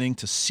beginning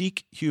to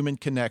seek human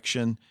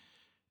connection,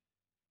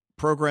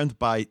 programmed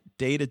by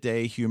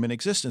day-to-day human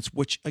existence,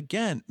 which,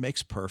 again,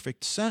 makes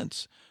perfect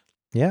sense.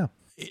 Yeah.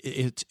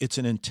 It's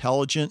an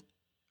intelligent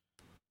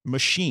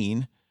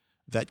machine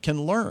that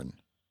can learn.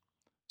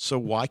 So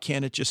why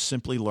can't it just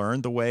simply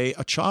learn the way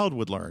a child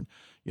would learn?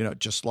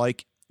 Just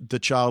like the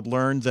child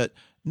learned that,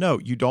 no,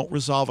 you don't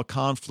resolve a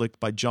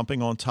conflict by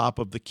jumping on top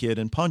of the kid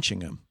and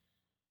punching him.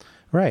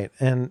 Right.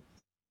 And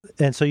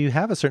so you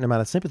have a certain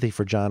amount of sympathy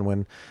for John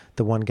when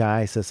the one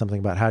guy says something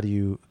about how do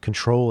you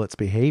control its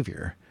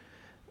behavior?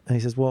 And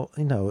he says, well,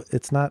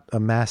 it's not a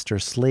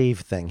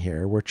master-slave thing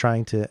here. We're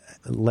trying to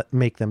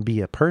make them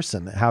be a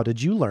person. How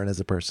did you learn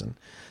as a person?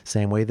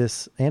 Same way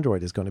this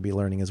android is going to be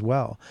learning as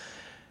well.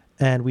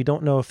 And we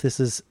don't know if this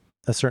is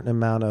a certain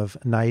amount of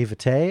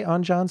naivete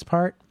on John's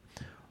part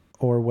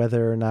or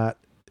whether or not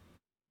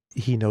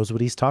he knows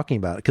what he's talking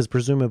about, because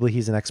presumably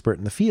he's an expert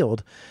in the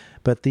field.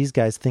 But these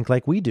guys think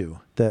like we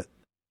do, that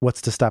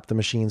what's to stop the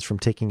machines from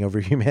taking over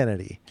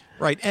humanity?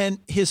 Right. And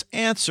his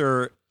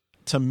answer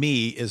to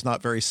me is not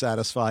very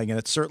satisfying, and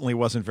it certainly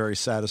wasn't very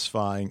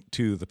satisfying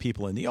to the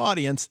people in the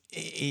audience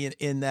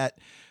in that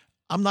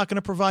I'm not going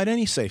to provide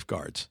any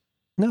safeguards.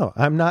 No,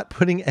 I'm not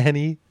putting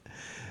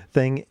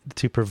anything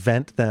to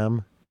prevent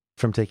them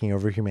from taking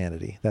over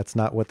humanity. That's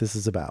not what this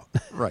is about.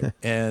 Right.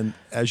 And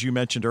as you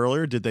mentioned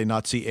earlier, did they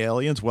not see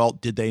aliens? Well,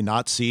 did they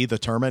not see the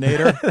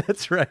Terminator?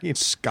 That's right.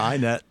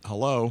 Skynet.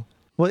 Hello.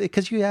 Well,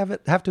 because you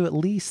have to at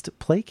least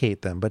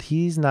placate them, but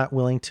he's not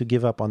willing to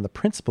give up on the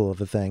principle of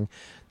the thing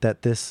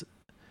that this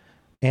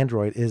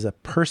android is a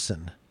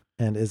person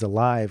and is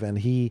alive, and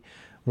he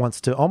wants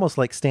to almost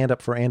like stand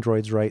up for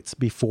androids' rights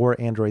before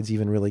androids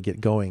even really get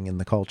going in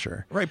the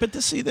culture. Right, but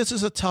this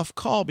is a tough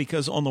call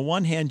because on the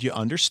one hand, you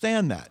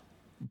understand that.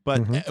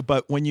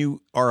 But when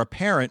you are a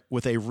parent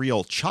with a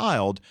real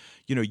child,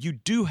 you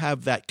do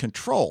have that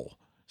control.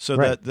 So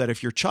right. that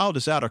if your child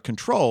is out of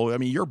control, I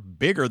mean, you're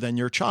bigger than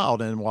your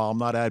child. And while I'm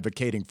not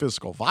advocating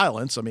physical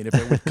violence, I mean, if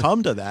it would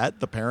come to that,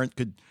 the parent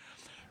could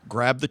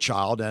grab the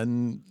child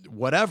and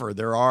whatever.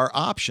 There are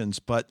options,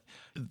 but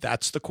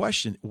that's the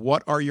question.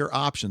 What are your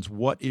options?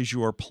 What is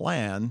your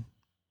plan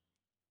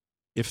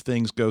if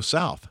things go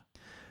south?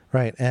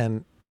 Right.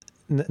 And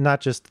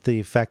not just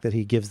the fact that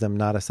he gives them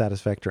not a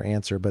satisfactory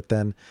answer, but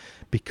then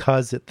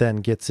because it then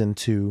gets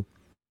into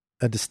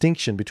a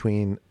distinction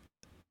between,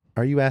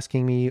 are you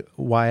asking me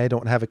why I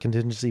don't have a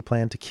contingency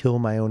plan to kill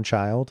my own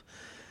child?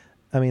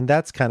 I mean,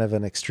 that's kind of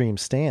an extreme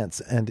stance.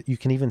 And you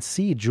can even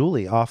see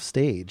Julie off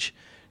stage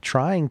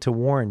trying to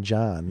warn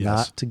John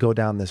not to go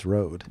down this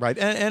road. Right.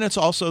 And it's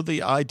also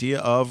the idea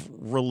of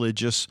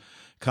religious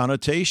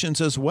connotations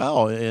as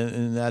well,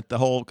 in that the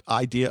whole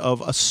idea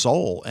of a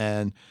soul.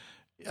 And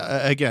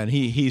again,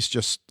 he's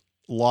just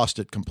lost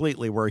it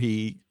completely, where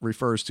he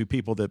refers to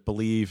people that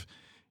believe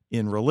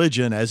in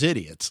religion as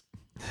idiots.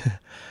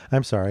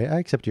 I'm sorry. I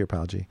accept your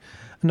apology.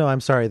 No,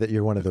 I'm sorry that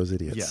you're one of those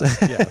idiots.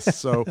 Yes.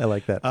 So I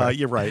like that.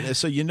 You're right.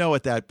 So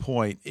at that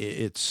point,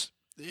 it's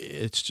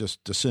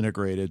just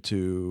disintegrated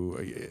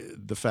to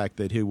the fact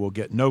that he will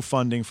get no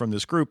funding from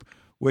this group,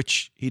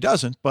 which he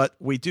doesn't. But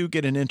we do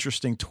get an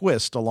interesting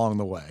twist along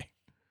the way.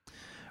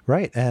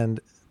 Right. And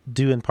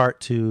due in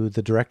part to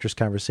the director's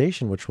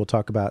conversation, which we'll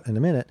talk about in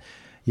a minute,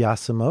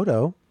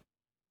 Yasumoto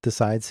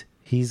decides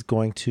he's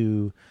going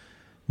to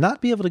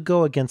not be able to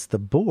go against the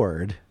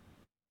board,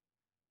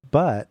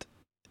 but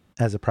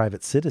as a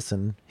private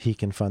citizen, he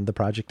can fund the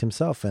project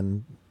himself,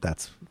 and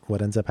that's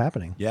what ends up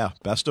happening. Yeah,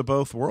 best of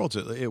both worlds,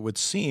 it would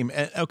seem.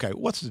 And, okay,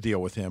 what's the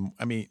deal with him?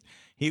 I mean,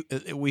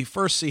 we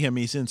first see him,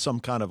 he's in some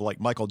kind of like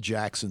Michael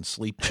Jackson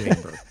sleep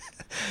chamber.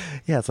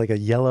 Yeah, it's like a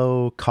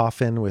yellow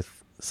coffin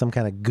with some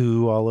kind of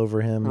goo all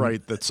over him.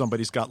 Right, that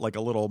somebody's got like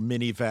a little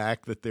mini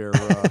vac that they're...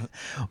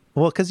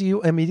 Well, because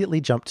you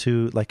immediately jump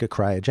to like a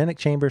cryogenic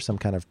chamber, some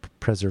kind of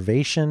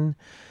preservation,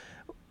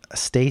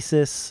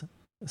 stasis,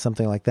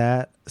 something like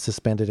that,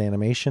 suspended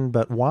animation.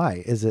 But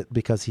why? Is it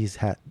because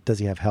does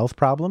he have health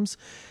problems?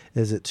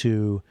 Is it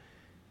to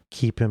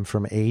keep him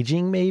from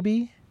aging,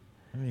 maybe?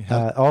 I mean,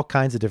 all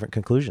kinds of different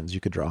conclusions you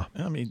could draw.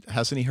 I mean,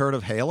 hasn't he heard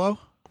of Halo?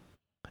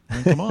 I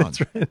mean, come on.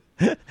 That's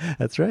right.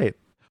 That's right.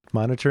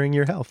 Monitoring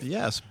your health.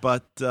 Yes,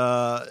 but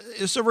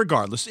so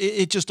regardless,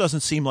 it just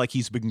doesn't seem like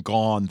he's been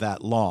gone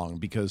that long,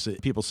 because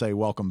people say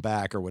welcome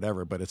back or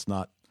whatever, but it's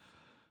not,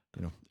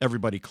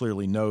 everybody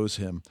clearly knows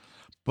him.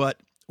 But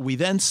we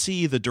then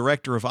see the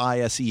director of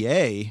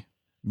ISEA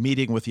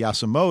meeting with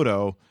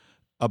Yasumoto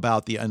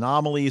about the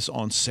anomalies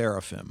on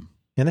Seraphim.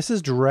 And this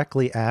is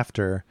directly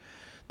after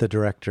the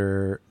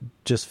director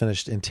just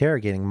finished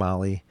interrogating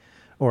Molly,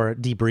 or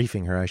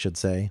debriefing her, I should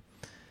say.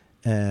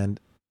 And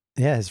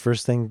yeah, his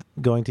first thing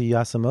going to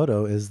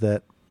Yasumoto is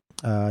that,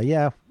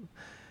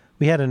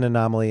 we had an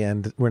anomaly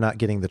and we're not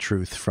getting the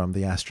truth from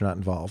the astronaut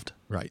involved.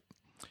 Right.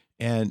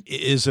 And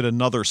is it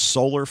another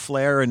solar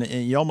flare? And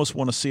you almost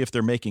want to see if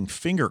they're making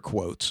finger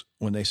quotes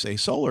when they say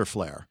solar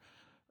flare.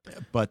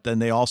 But then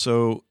they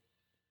also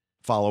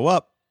follow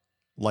up,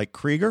 like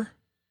Krieger.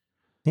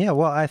 Yeah,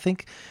 well, I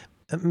think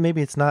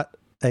maybe it's not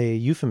a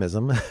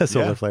euphemism, a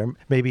solar flare.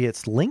 Maybe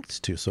it's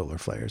linked to solar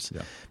flares,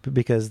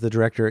 because the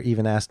director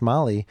even asked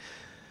Molly,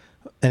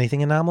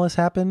 anything anomalous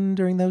happened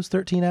during those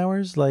 13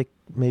 hours? Like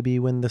maybe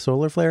when the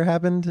solar flare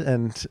happened?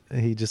 And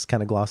he just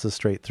kind of glosses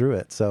straight through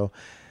it. So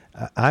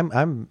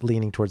I'm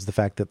leaning towards the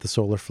fact that the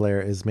solar flare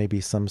is maybe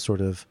some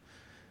sort of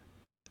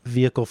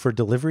vehicle for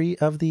delivery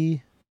of the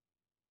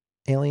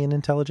alien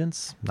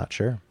intelligence. Not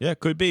sure. Yeah,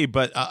 it could be.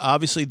 But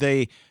obviously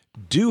they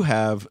do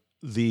have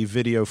the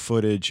video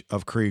footage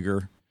of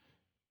Krieger.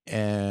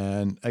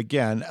 And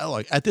again,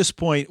 like at this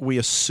point, we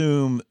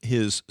assume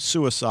his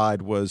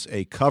suicide was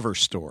a cover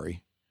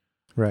story.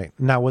 Right.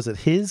 Now, was it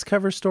his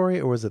cover story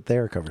or was it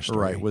their cover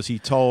story? Right. Was he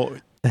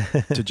told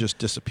to just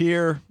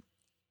disappear?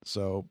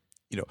 So,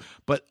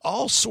 but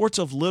all sorts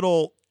of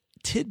little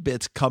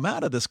tidbits come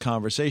out of this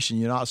conversation.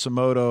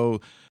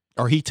 Yasumoto,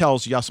 or he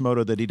tells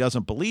Yasumoto that he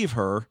doesn't believe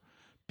her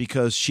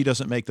because she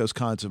doesn't make those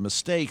kinds of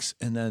mistakes.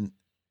 And then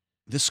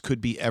this could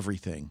be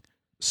everything.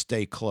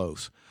 Stay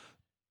close.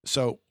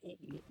 So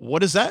what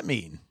does that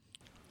mean?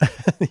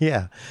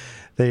 Yeah.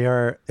 They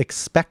are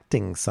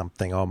expecting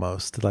something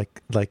almost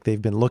like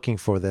they've been looking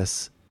for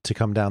this to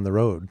come down the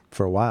road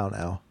for a while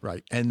now.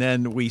 Right. And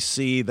then we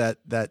see that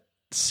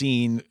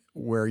scene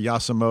where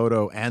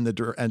Yasumoto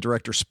and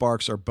director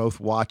Sparks are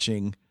both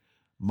watching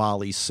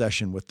Molly's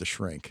session with the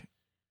shrink.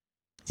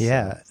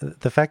 Yeah.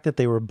 The fact that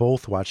they were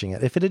both watching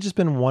it, if it had just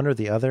been one or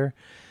the other,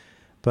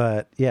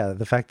 but yeah,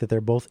 the fact that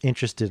they're both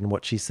interested in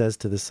what she says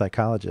to this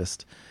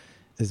psychologist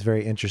is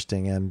very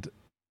interesting. And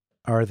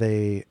are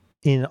they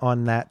in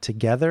on that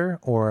together,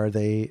 or are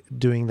they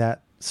doing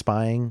that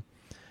spying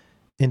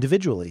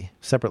individually,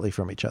 separately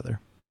from each other?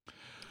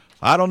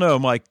 I don't know,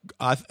 Mike.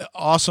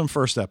 Awesome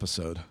first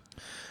episode.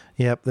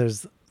 Yep.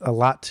 There's a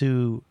lot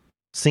to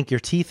sink your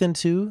teeth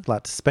into, a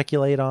lot to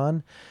speculate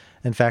on.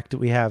 In fact,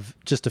 we have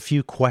just a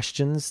few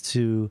questions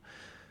to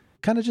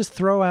kind of just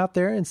throw out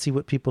there and see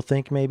what people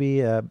think,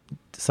 maybe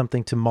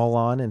something to mull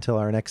on until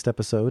our next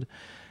episode.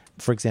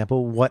 For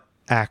example, what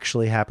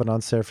actually happened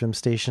on Seraphim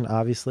Station,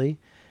 obviously,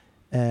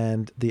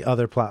 and the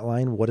other plot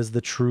line, what is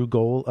the true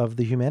goal of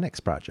the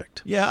Humanix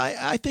project? Yeah,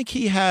 I think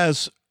he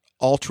has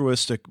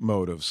altruistic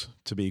motives,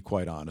 to be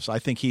quite honest. I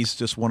think he's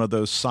just one of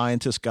those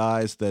scientist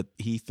guys that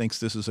he thinks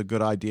this is a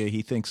good idea.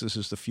 He thinks this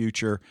is the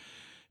future.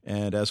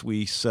 And as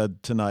we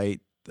said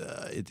tonight,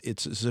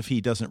 it's as if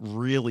he doesn't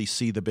really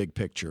see the big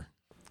picture.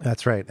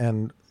 That's right.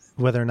 And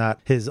whether or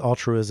not his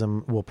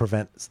altruism will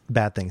prevent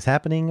bad things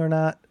happening or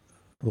not,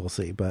 we'll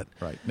see. But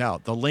right now,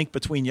 the link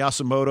between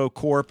Yasumoto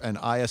Corp and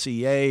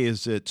ISEA,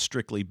 is it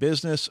strictly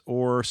business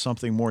or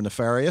something more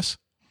nefarious?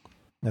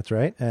 That's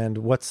right. And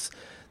what's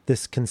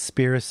this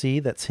conspiracy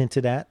that's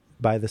hinted at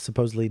by the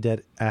supposedly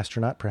dead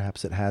astronaut?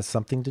 Perhaps it has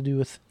something to do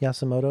with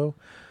Yasumoto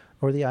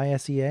or the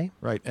ISEA.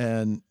 Right.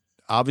 And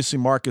obviously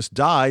Marcus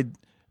died.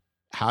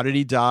 How did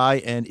he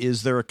die? And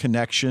is there a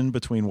connection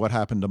between what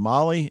happened to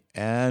Molly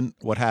and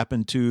what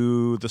happened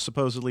to the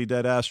supposedly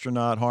dead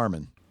astronaut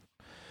Harmon?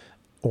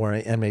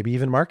 And maybe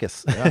even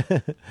Marcus. Yeah.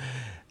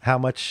 How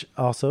much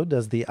also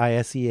does the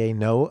ISEA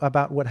know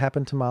about what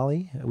happened to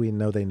Molly? We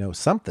know they know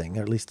something,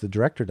 or at least the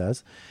director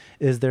does.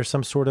 Is there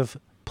some sort of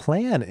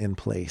plan in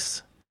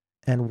place?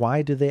 And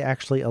why do they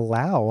actually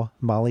allow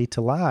Molly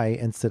to lie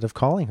instead of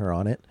calling her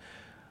on it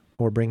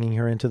or bringing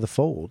her into the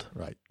fold?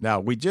 Right. Now,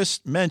 we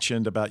just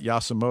mentioned about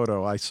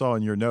Yasumoto. I saw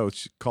in your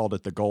notes, you called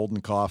it the golden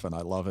coffin.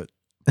 I love it.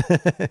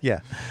 Yeah.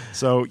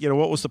 So,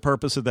 what was the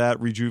purpose of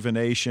that?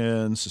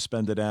 Rejuvenation,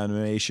 suspended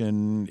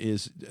animation,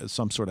 is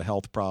some sort of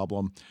health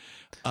problem.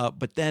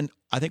 But then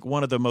I think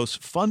one of the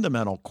most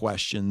fundamental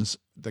questions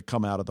that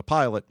come out of the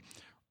pilot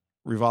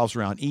revolves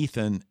around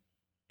Ethan.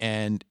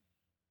 And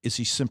is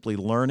he simply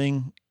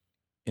learning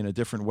in a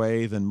different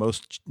way than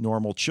most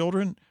normal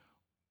children?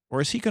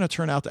 Or is he going to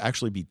turn out to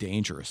actually be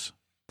dangerous?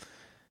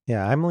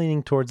 Yeah, I'm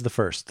leaning towards the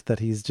first, that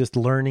he's just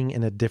learning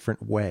in a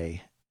different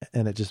way,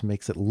 and it just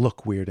makes it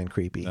look weird and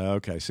creepy.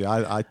 Okay, see,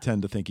 I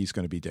tend to think he's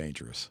going to be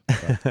dangerous.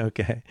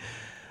 Okay.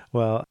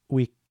 Well,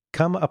 we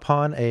come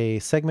upon a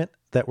segment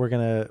that we're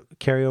going to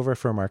carry over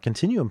from our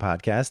Continuum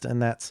podcast,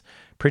 and that's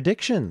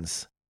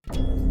predictions.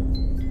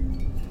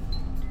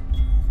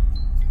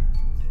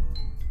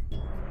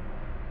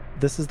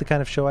 This is the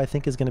kind of show I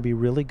think is going to be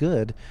really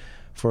good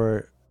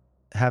for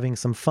having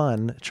some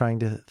fun trying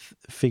to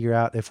figure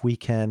out if we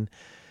can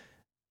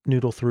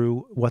noodle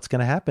through what's going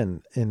to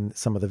happen in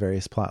some of the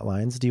various plot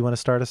lines. Do you want to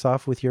start us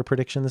off with your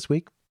prediction this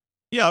week?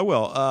 Yeah, I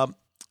will.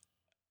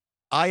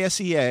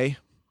 ISEA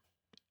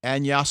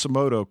and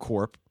Yasumoto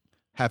Corp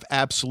have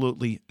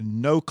absolutely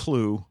no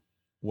clue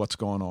what's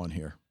going on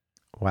here.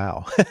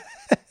 Wow.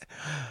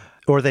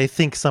 Or they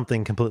think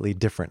something completely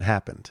different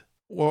happened.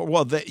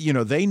 Well,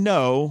 they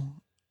know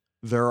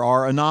there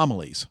are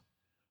anomalies,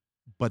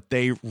 but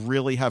they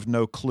really have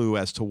no clue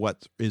as to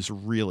what is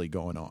really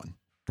going on.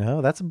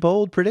 Oh, that's a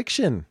bold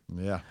prediction.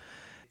 Yeah.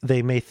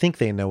 They may think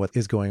they know what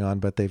is going on,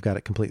 but they've got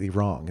it completely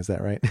wrong. Is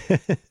that right?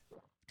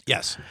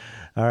 Yes.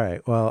 All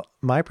right. Well,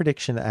 my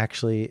prediction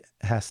actually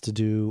has to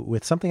do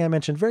with something I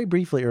mentioned very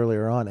briefly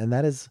earlier on, and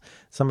that is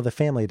some of the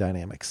family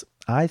dynamics.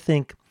 I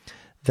think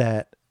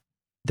that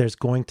there's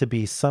going to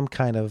be some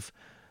kind of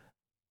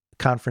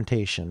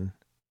confrontation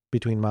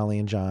between Molly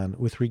and John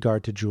with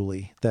regard to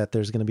Julie, that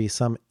there's going to be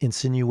some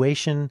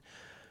insinuation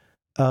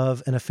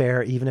of an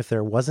affair, even if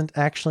there wasn't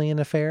actually an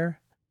affair.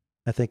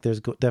 I think there's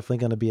definitely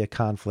going to be a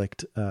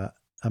conflict, a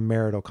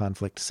marital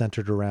conflict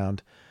centered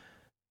around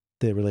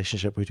the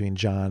relationship between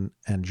John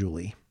and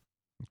Julie.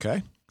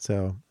 Okay.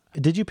 So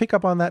did you pick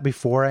up on that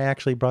before I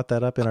actually brought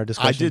that up in our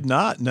discussion? I did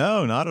not.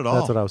 No, not at all.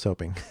 That's what I was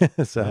hoping.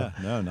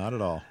 No, not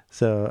at all.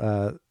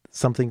 So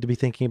something to be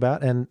thinking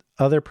about, and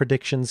other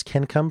predictions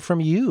can come from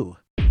you.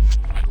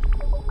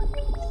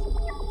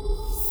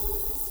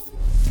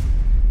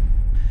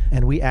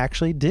 And we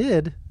actually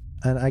did,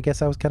 and I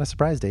guess I was kind of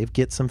surprised, Dave,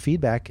 get some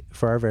feedback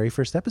for our very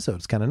first episode.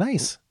 It's kind of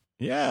nice.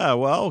 Yeah,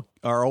 well,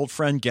 our old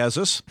friend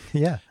Gezis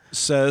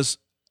says,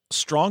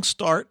 strong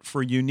start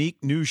for a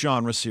unique new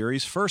genre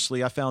series.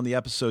 Firstly, I found the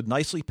episode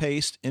nicely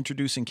paced,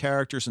 introducing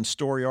characters and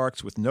story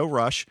arcs with no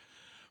rush.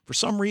 For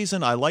some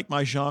reason, I like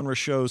my genre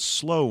shows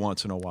slow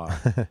once in a while.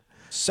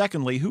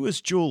 Secondly, who is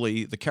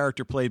Julie, the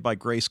character played by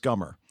Grace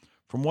Gummer?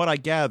 From what I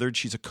gathered,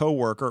 she's a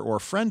co-worker or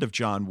a friend of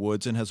John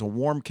Wood's and has a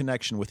warm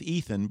connection with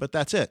Ethan, but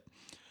that's it.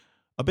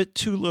 A bit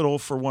too little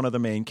for one of the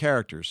main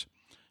characters.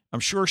 I'm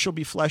sure she'll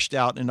be fleshed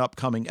out in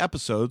upcoming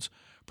episodes,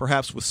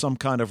 perhaps with some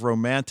kind of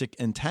romantic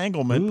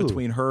entanglement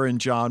between her and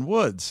John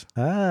Woods.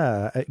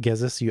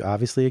 Gezis, you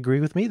obviously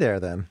agree with me there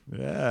then.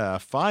 Yeah.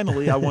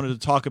 Finally, I wanted to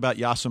talk about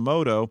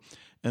Yasumoto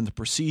and the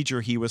procedure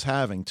he was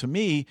having. To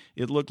me,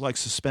 it looked like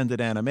suspended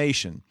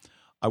animation.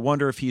 I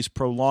wonder if he's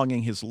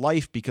prolonging his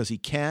life because he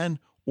can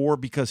or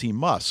because he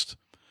must.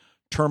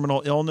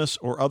 Terminal illness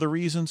or other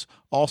reasons?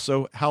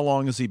 Also, how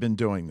long has he been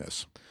doing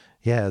this?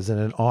 Yeah, is it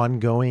an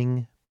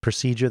ongoing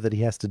procedure that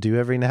he has to do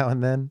every now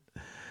and then?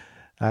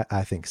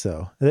 I think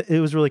so.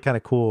 It was really kind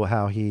of cool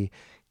how he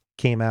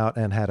came out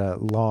and had a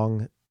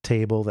long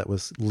table that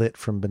was lit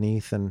from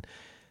beneath and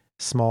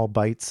small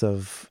bites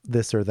of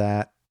this or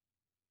that,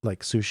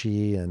 like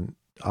sushi and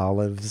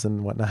olives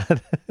and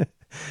whatnot.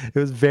 It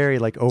was very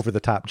like over the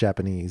top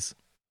Japanese.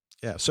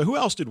 Yeah. So who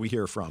else did we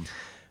hear from?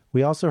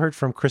 We also heard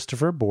from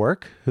Christopher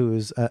Bork,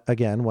 who's,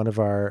 again, one of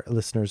our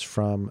listeners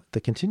from the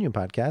Continuum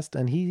podcast,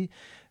 and he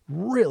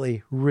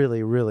really,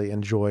 really, really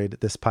enjoyed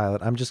this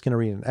pilot. I'm just going to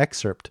read an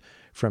excerpt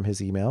from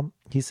his email.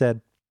 He said,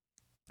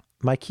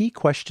 "My key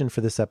question for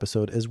this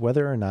episode is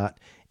whether or not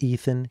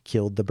Ethan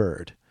killed the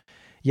bird.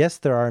 Yes,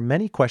 there are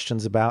many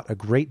questions about a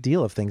great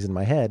deal of things in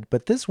my head,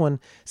 but this one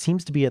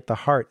seems to be at the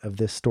heart of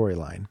this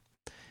storyline.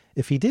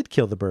 If he did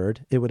kill the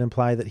bird, it would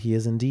imply that he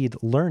is indeed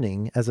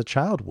learning, as a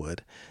child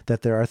would,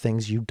 that there are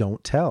things you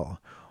don't tell,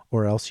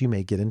 or else you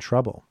may get in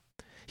trouble.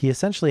 He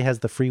essentially has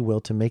the free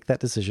will to make that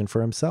decision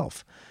for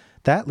himself.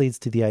 That leads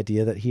to the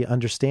idea that he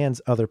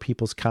understands other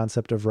people's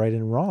concept of right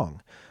and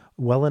wrong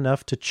well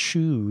enough to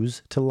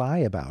choose to lie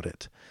about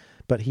it.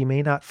 But he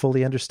may not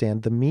fully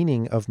understand the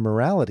meaning of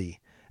morality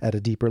at a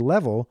deeper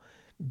level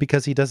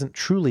because he doesn't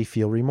truly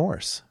feel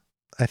remorse.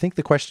 I think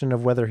the question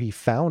of whether he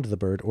found the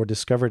bird or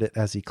discovered it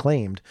as he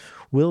claimed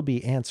will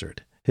be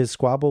answered. His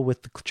squabble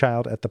with the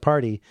child at the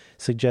party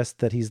suggests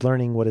that he's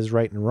learning what is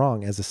right and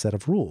wrong as a set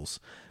of rules.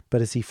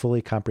 But is he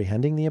fully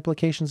comprehending the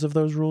implications of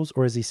those rules,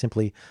 or is he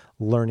simply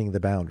learning the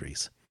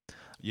boundaries?"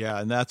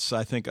 Yeah, and that's,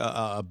 I think,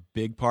 a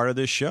big part of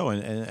this show.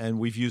 And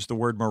we've used the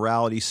word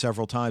morality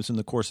several times in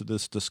the course of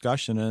this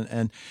discussion.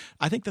 And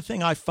I think the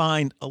thing I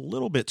find a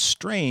little bit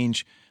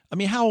strange, I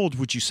mean, how old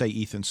would you say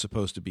Ethan's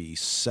supposed to be?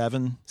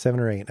 7? 7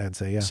 or 8, I'd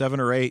say, yeah.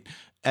 7 or 8.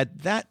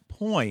 At that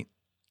point,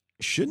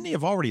 shouldn't he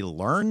have already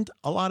learned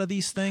a lot of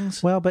these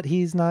things? Well, but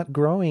he's not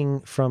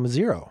growing from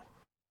zero.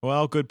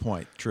 Well, good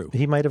point. True.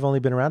 He might have only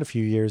been around a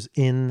few years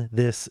in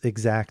this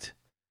exact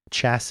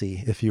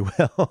chassis, if you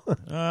will.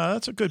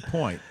 That's a good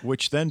point,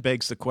 which then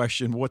begs the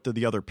question, what do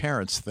the other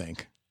parents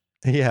think?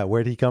 Yeah,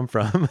 where'd he come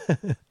from?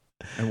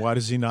 And why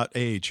does he not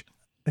age?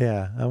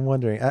 Yeah, I'm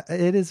wondering.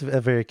 It is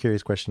a very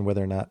curious question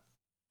whether or not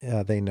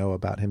they know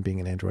about him being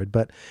an android.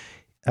 But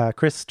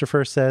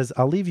Christopher says,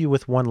 I'll leave you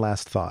with one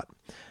last thought.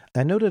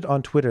 I noted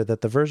on Twitter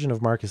that the version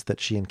of Marcus that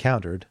she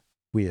encountered,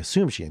 we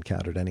assume she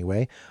encountered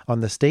anyway,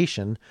 on the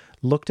station,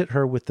 looked at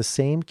her with the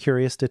same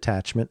curious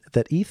detachment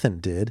that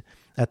Ethan did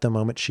at the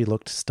moment she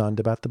looked stunned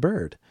about the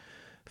bird.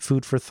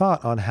 Food for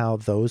thought on how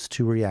those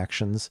two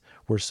reactions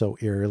were so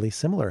eerily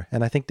similar.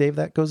 And I think, Dave,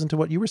 that goes into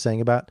what you were saying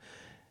about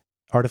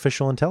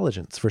artificial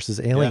intelligence versus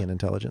alien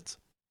intelligence.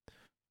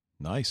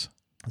 Nice.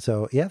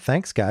 So, yeah,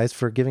 thanks, guys,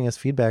 for giving us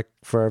feedback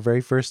for our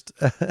very first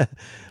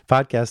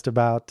podcast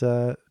about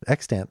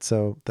Extant.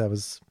 So that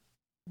was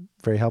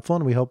very helpful,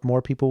 and we hope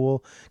more people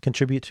will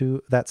contribute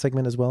to that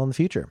segment as well in the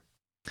future.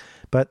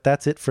 But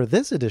that's it for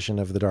this edition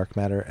of the Dark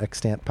Matter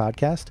Extant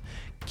podcast.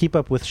 Keep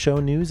up with show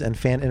news and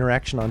fan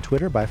interaction on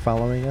Twitter by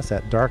following us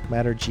at Dark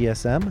Matter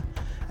GSM,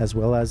 as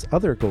well as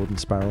other Golden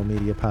Spiral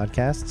Media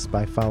podcasts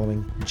by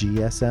following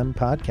GSM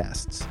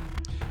Podcasts.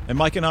 And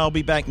Mike and I will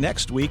be back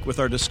next week with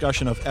our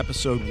discussion of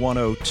episode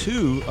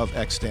 102 of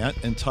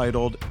Extant,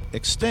 entitled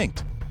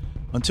Extinct.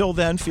 Until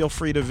then, feel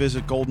free to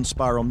visit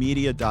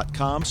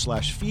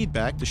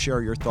goldenspiralmedia.com/feedback to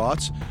share your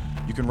thoughts.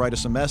 You can write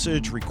us a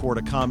message, record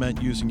a comment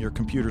using your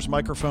computer's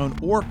microphone,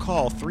 or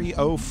call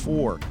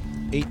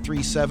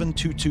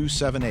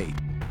 304-837-2278.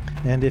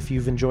 And if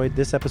you've enjoyed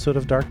this episode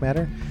of Dark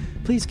Matter,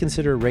 please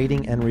consider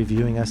rating and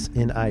reviewing us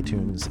in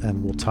iTunes,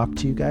 and we'll talk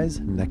to you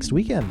guys next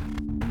weekend.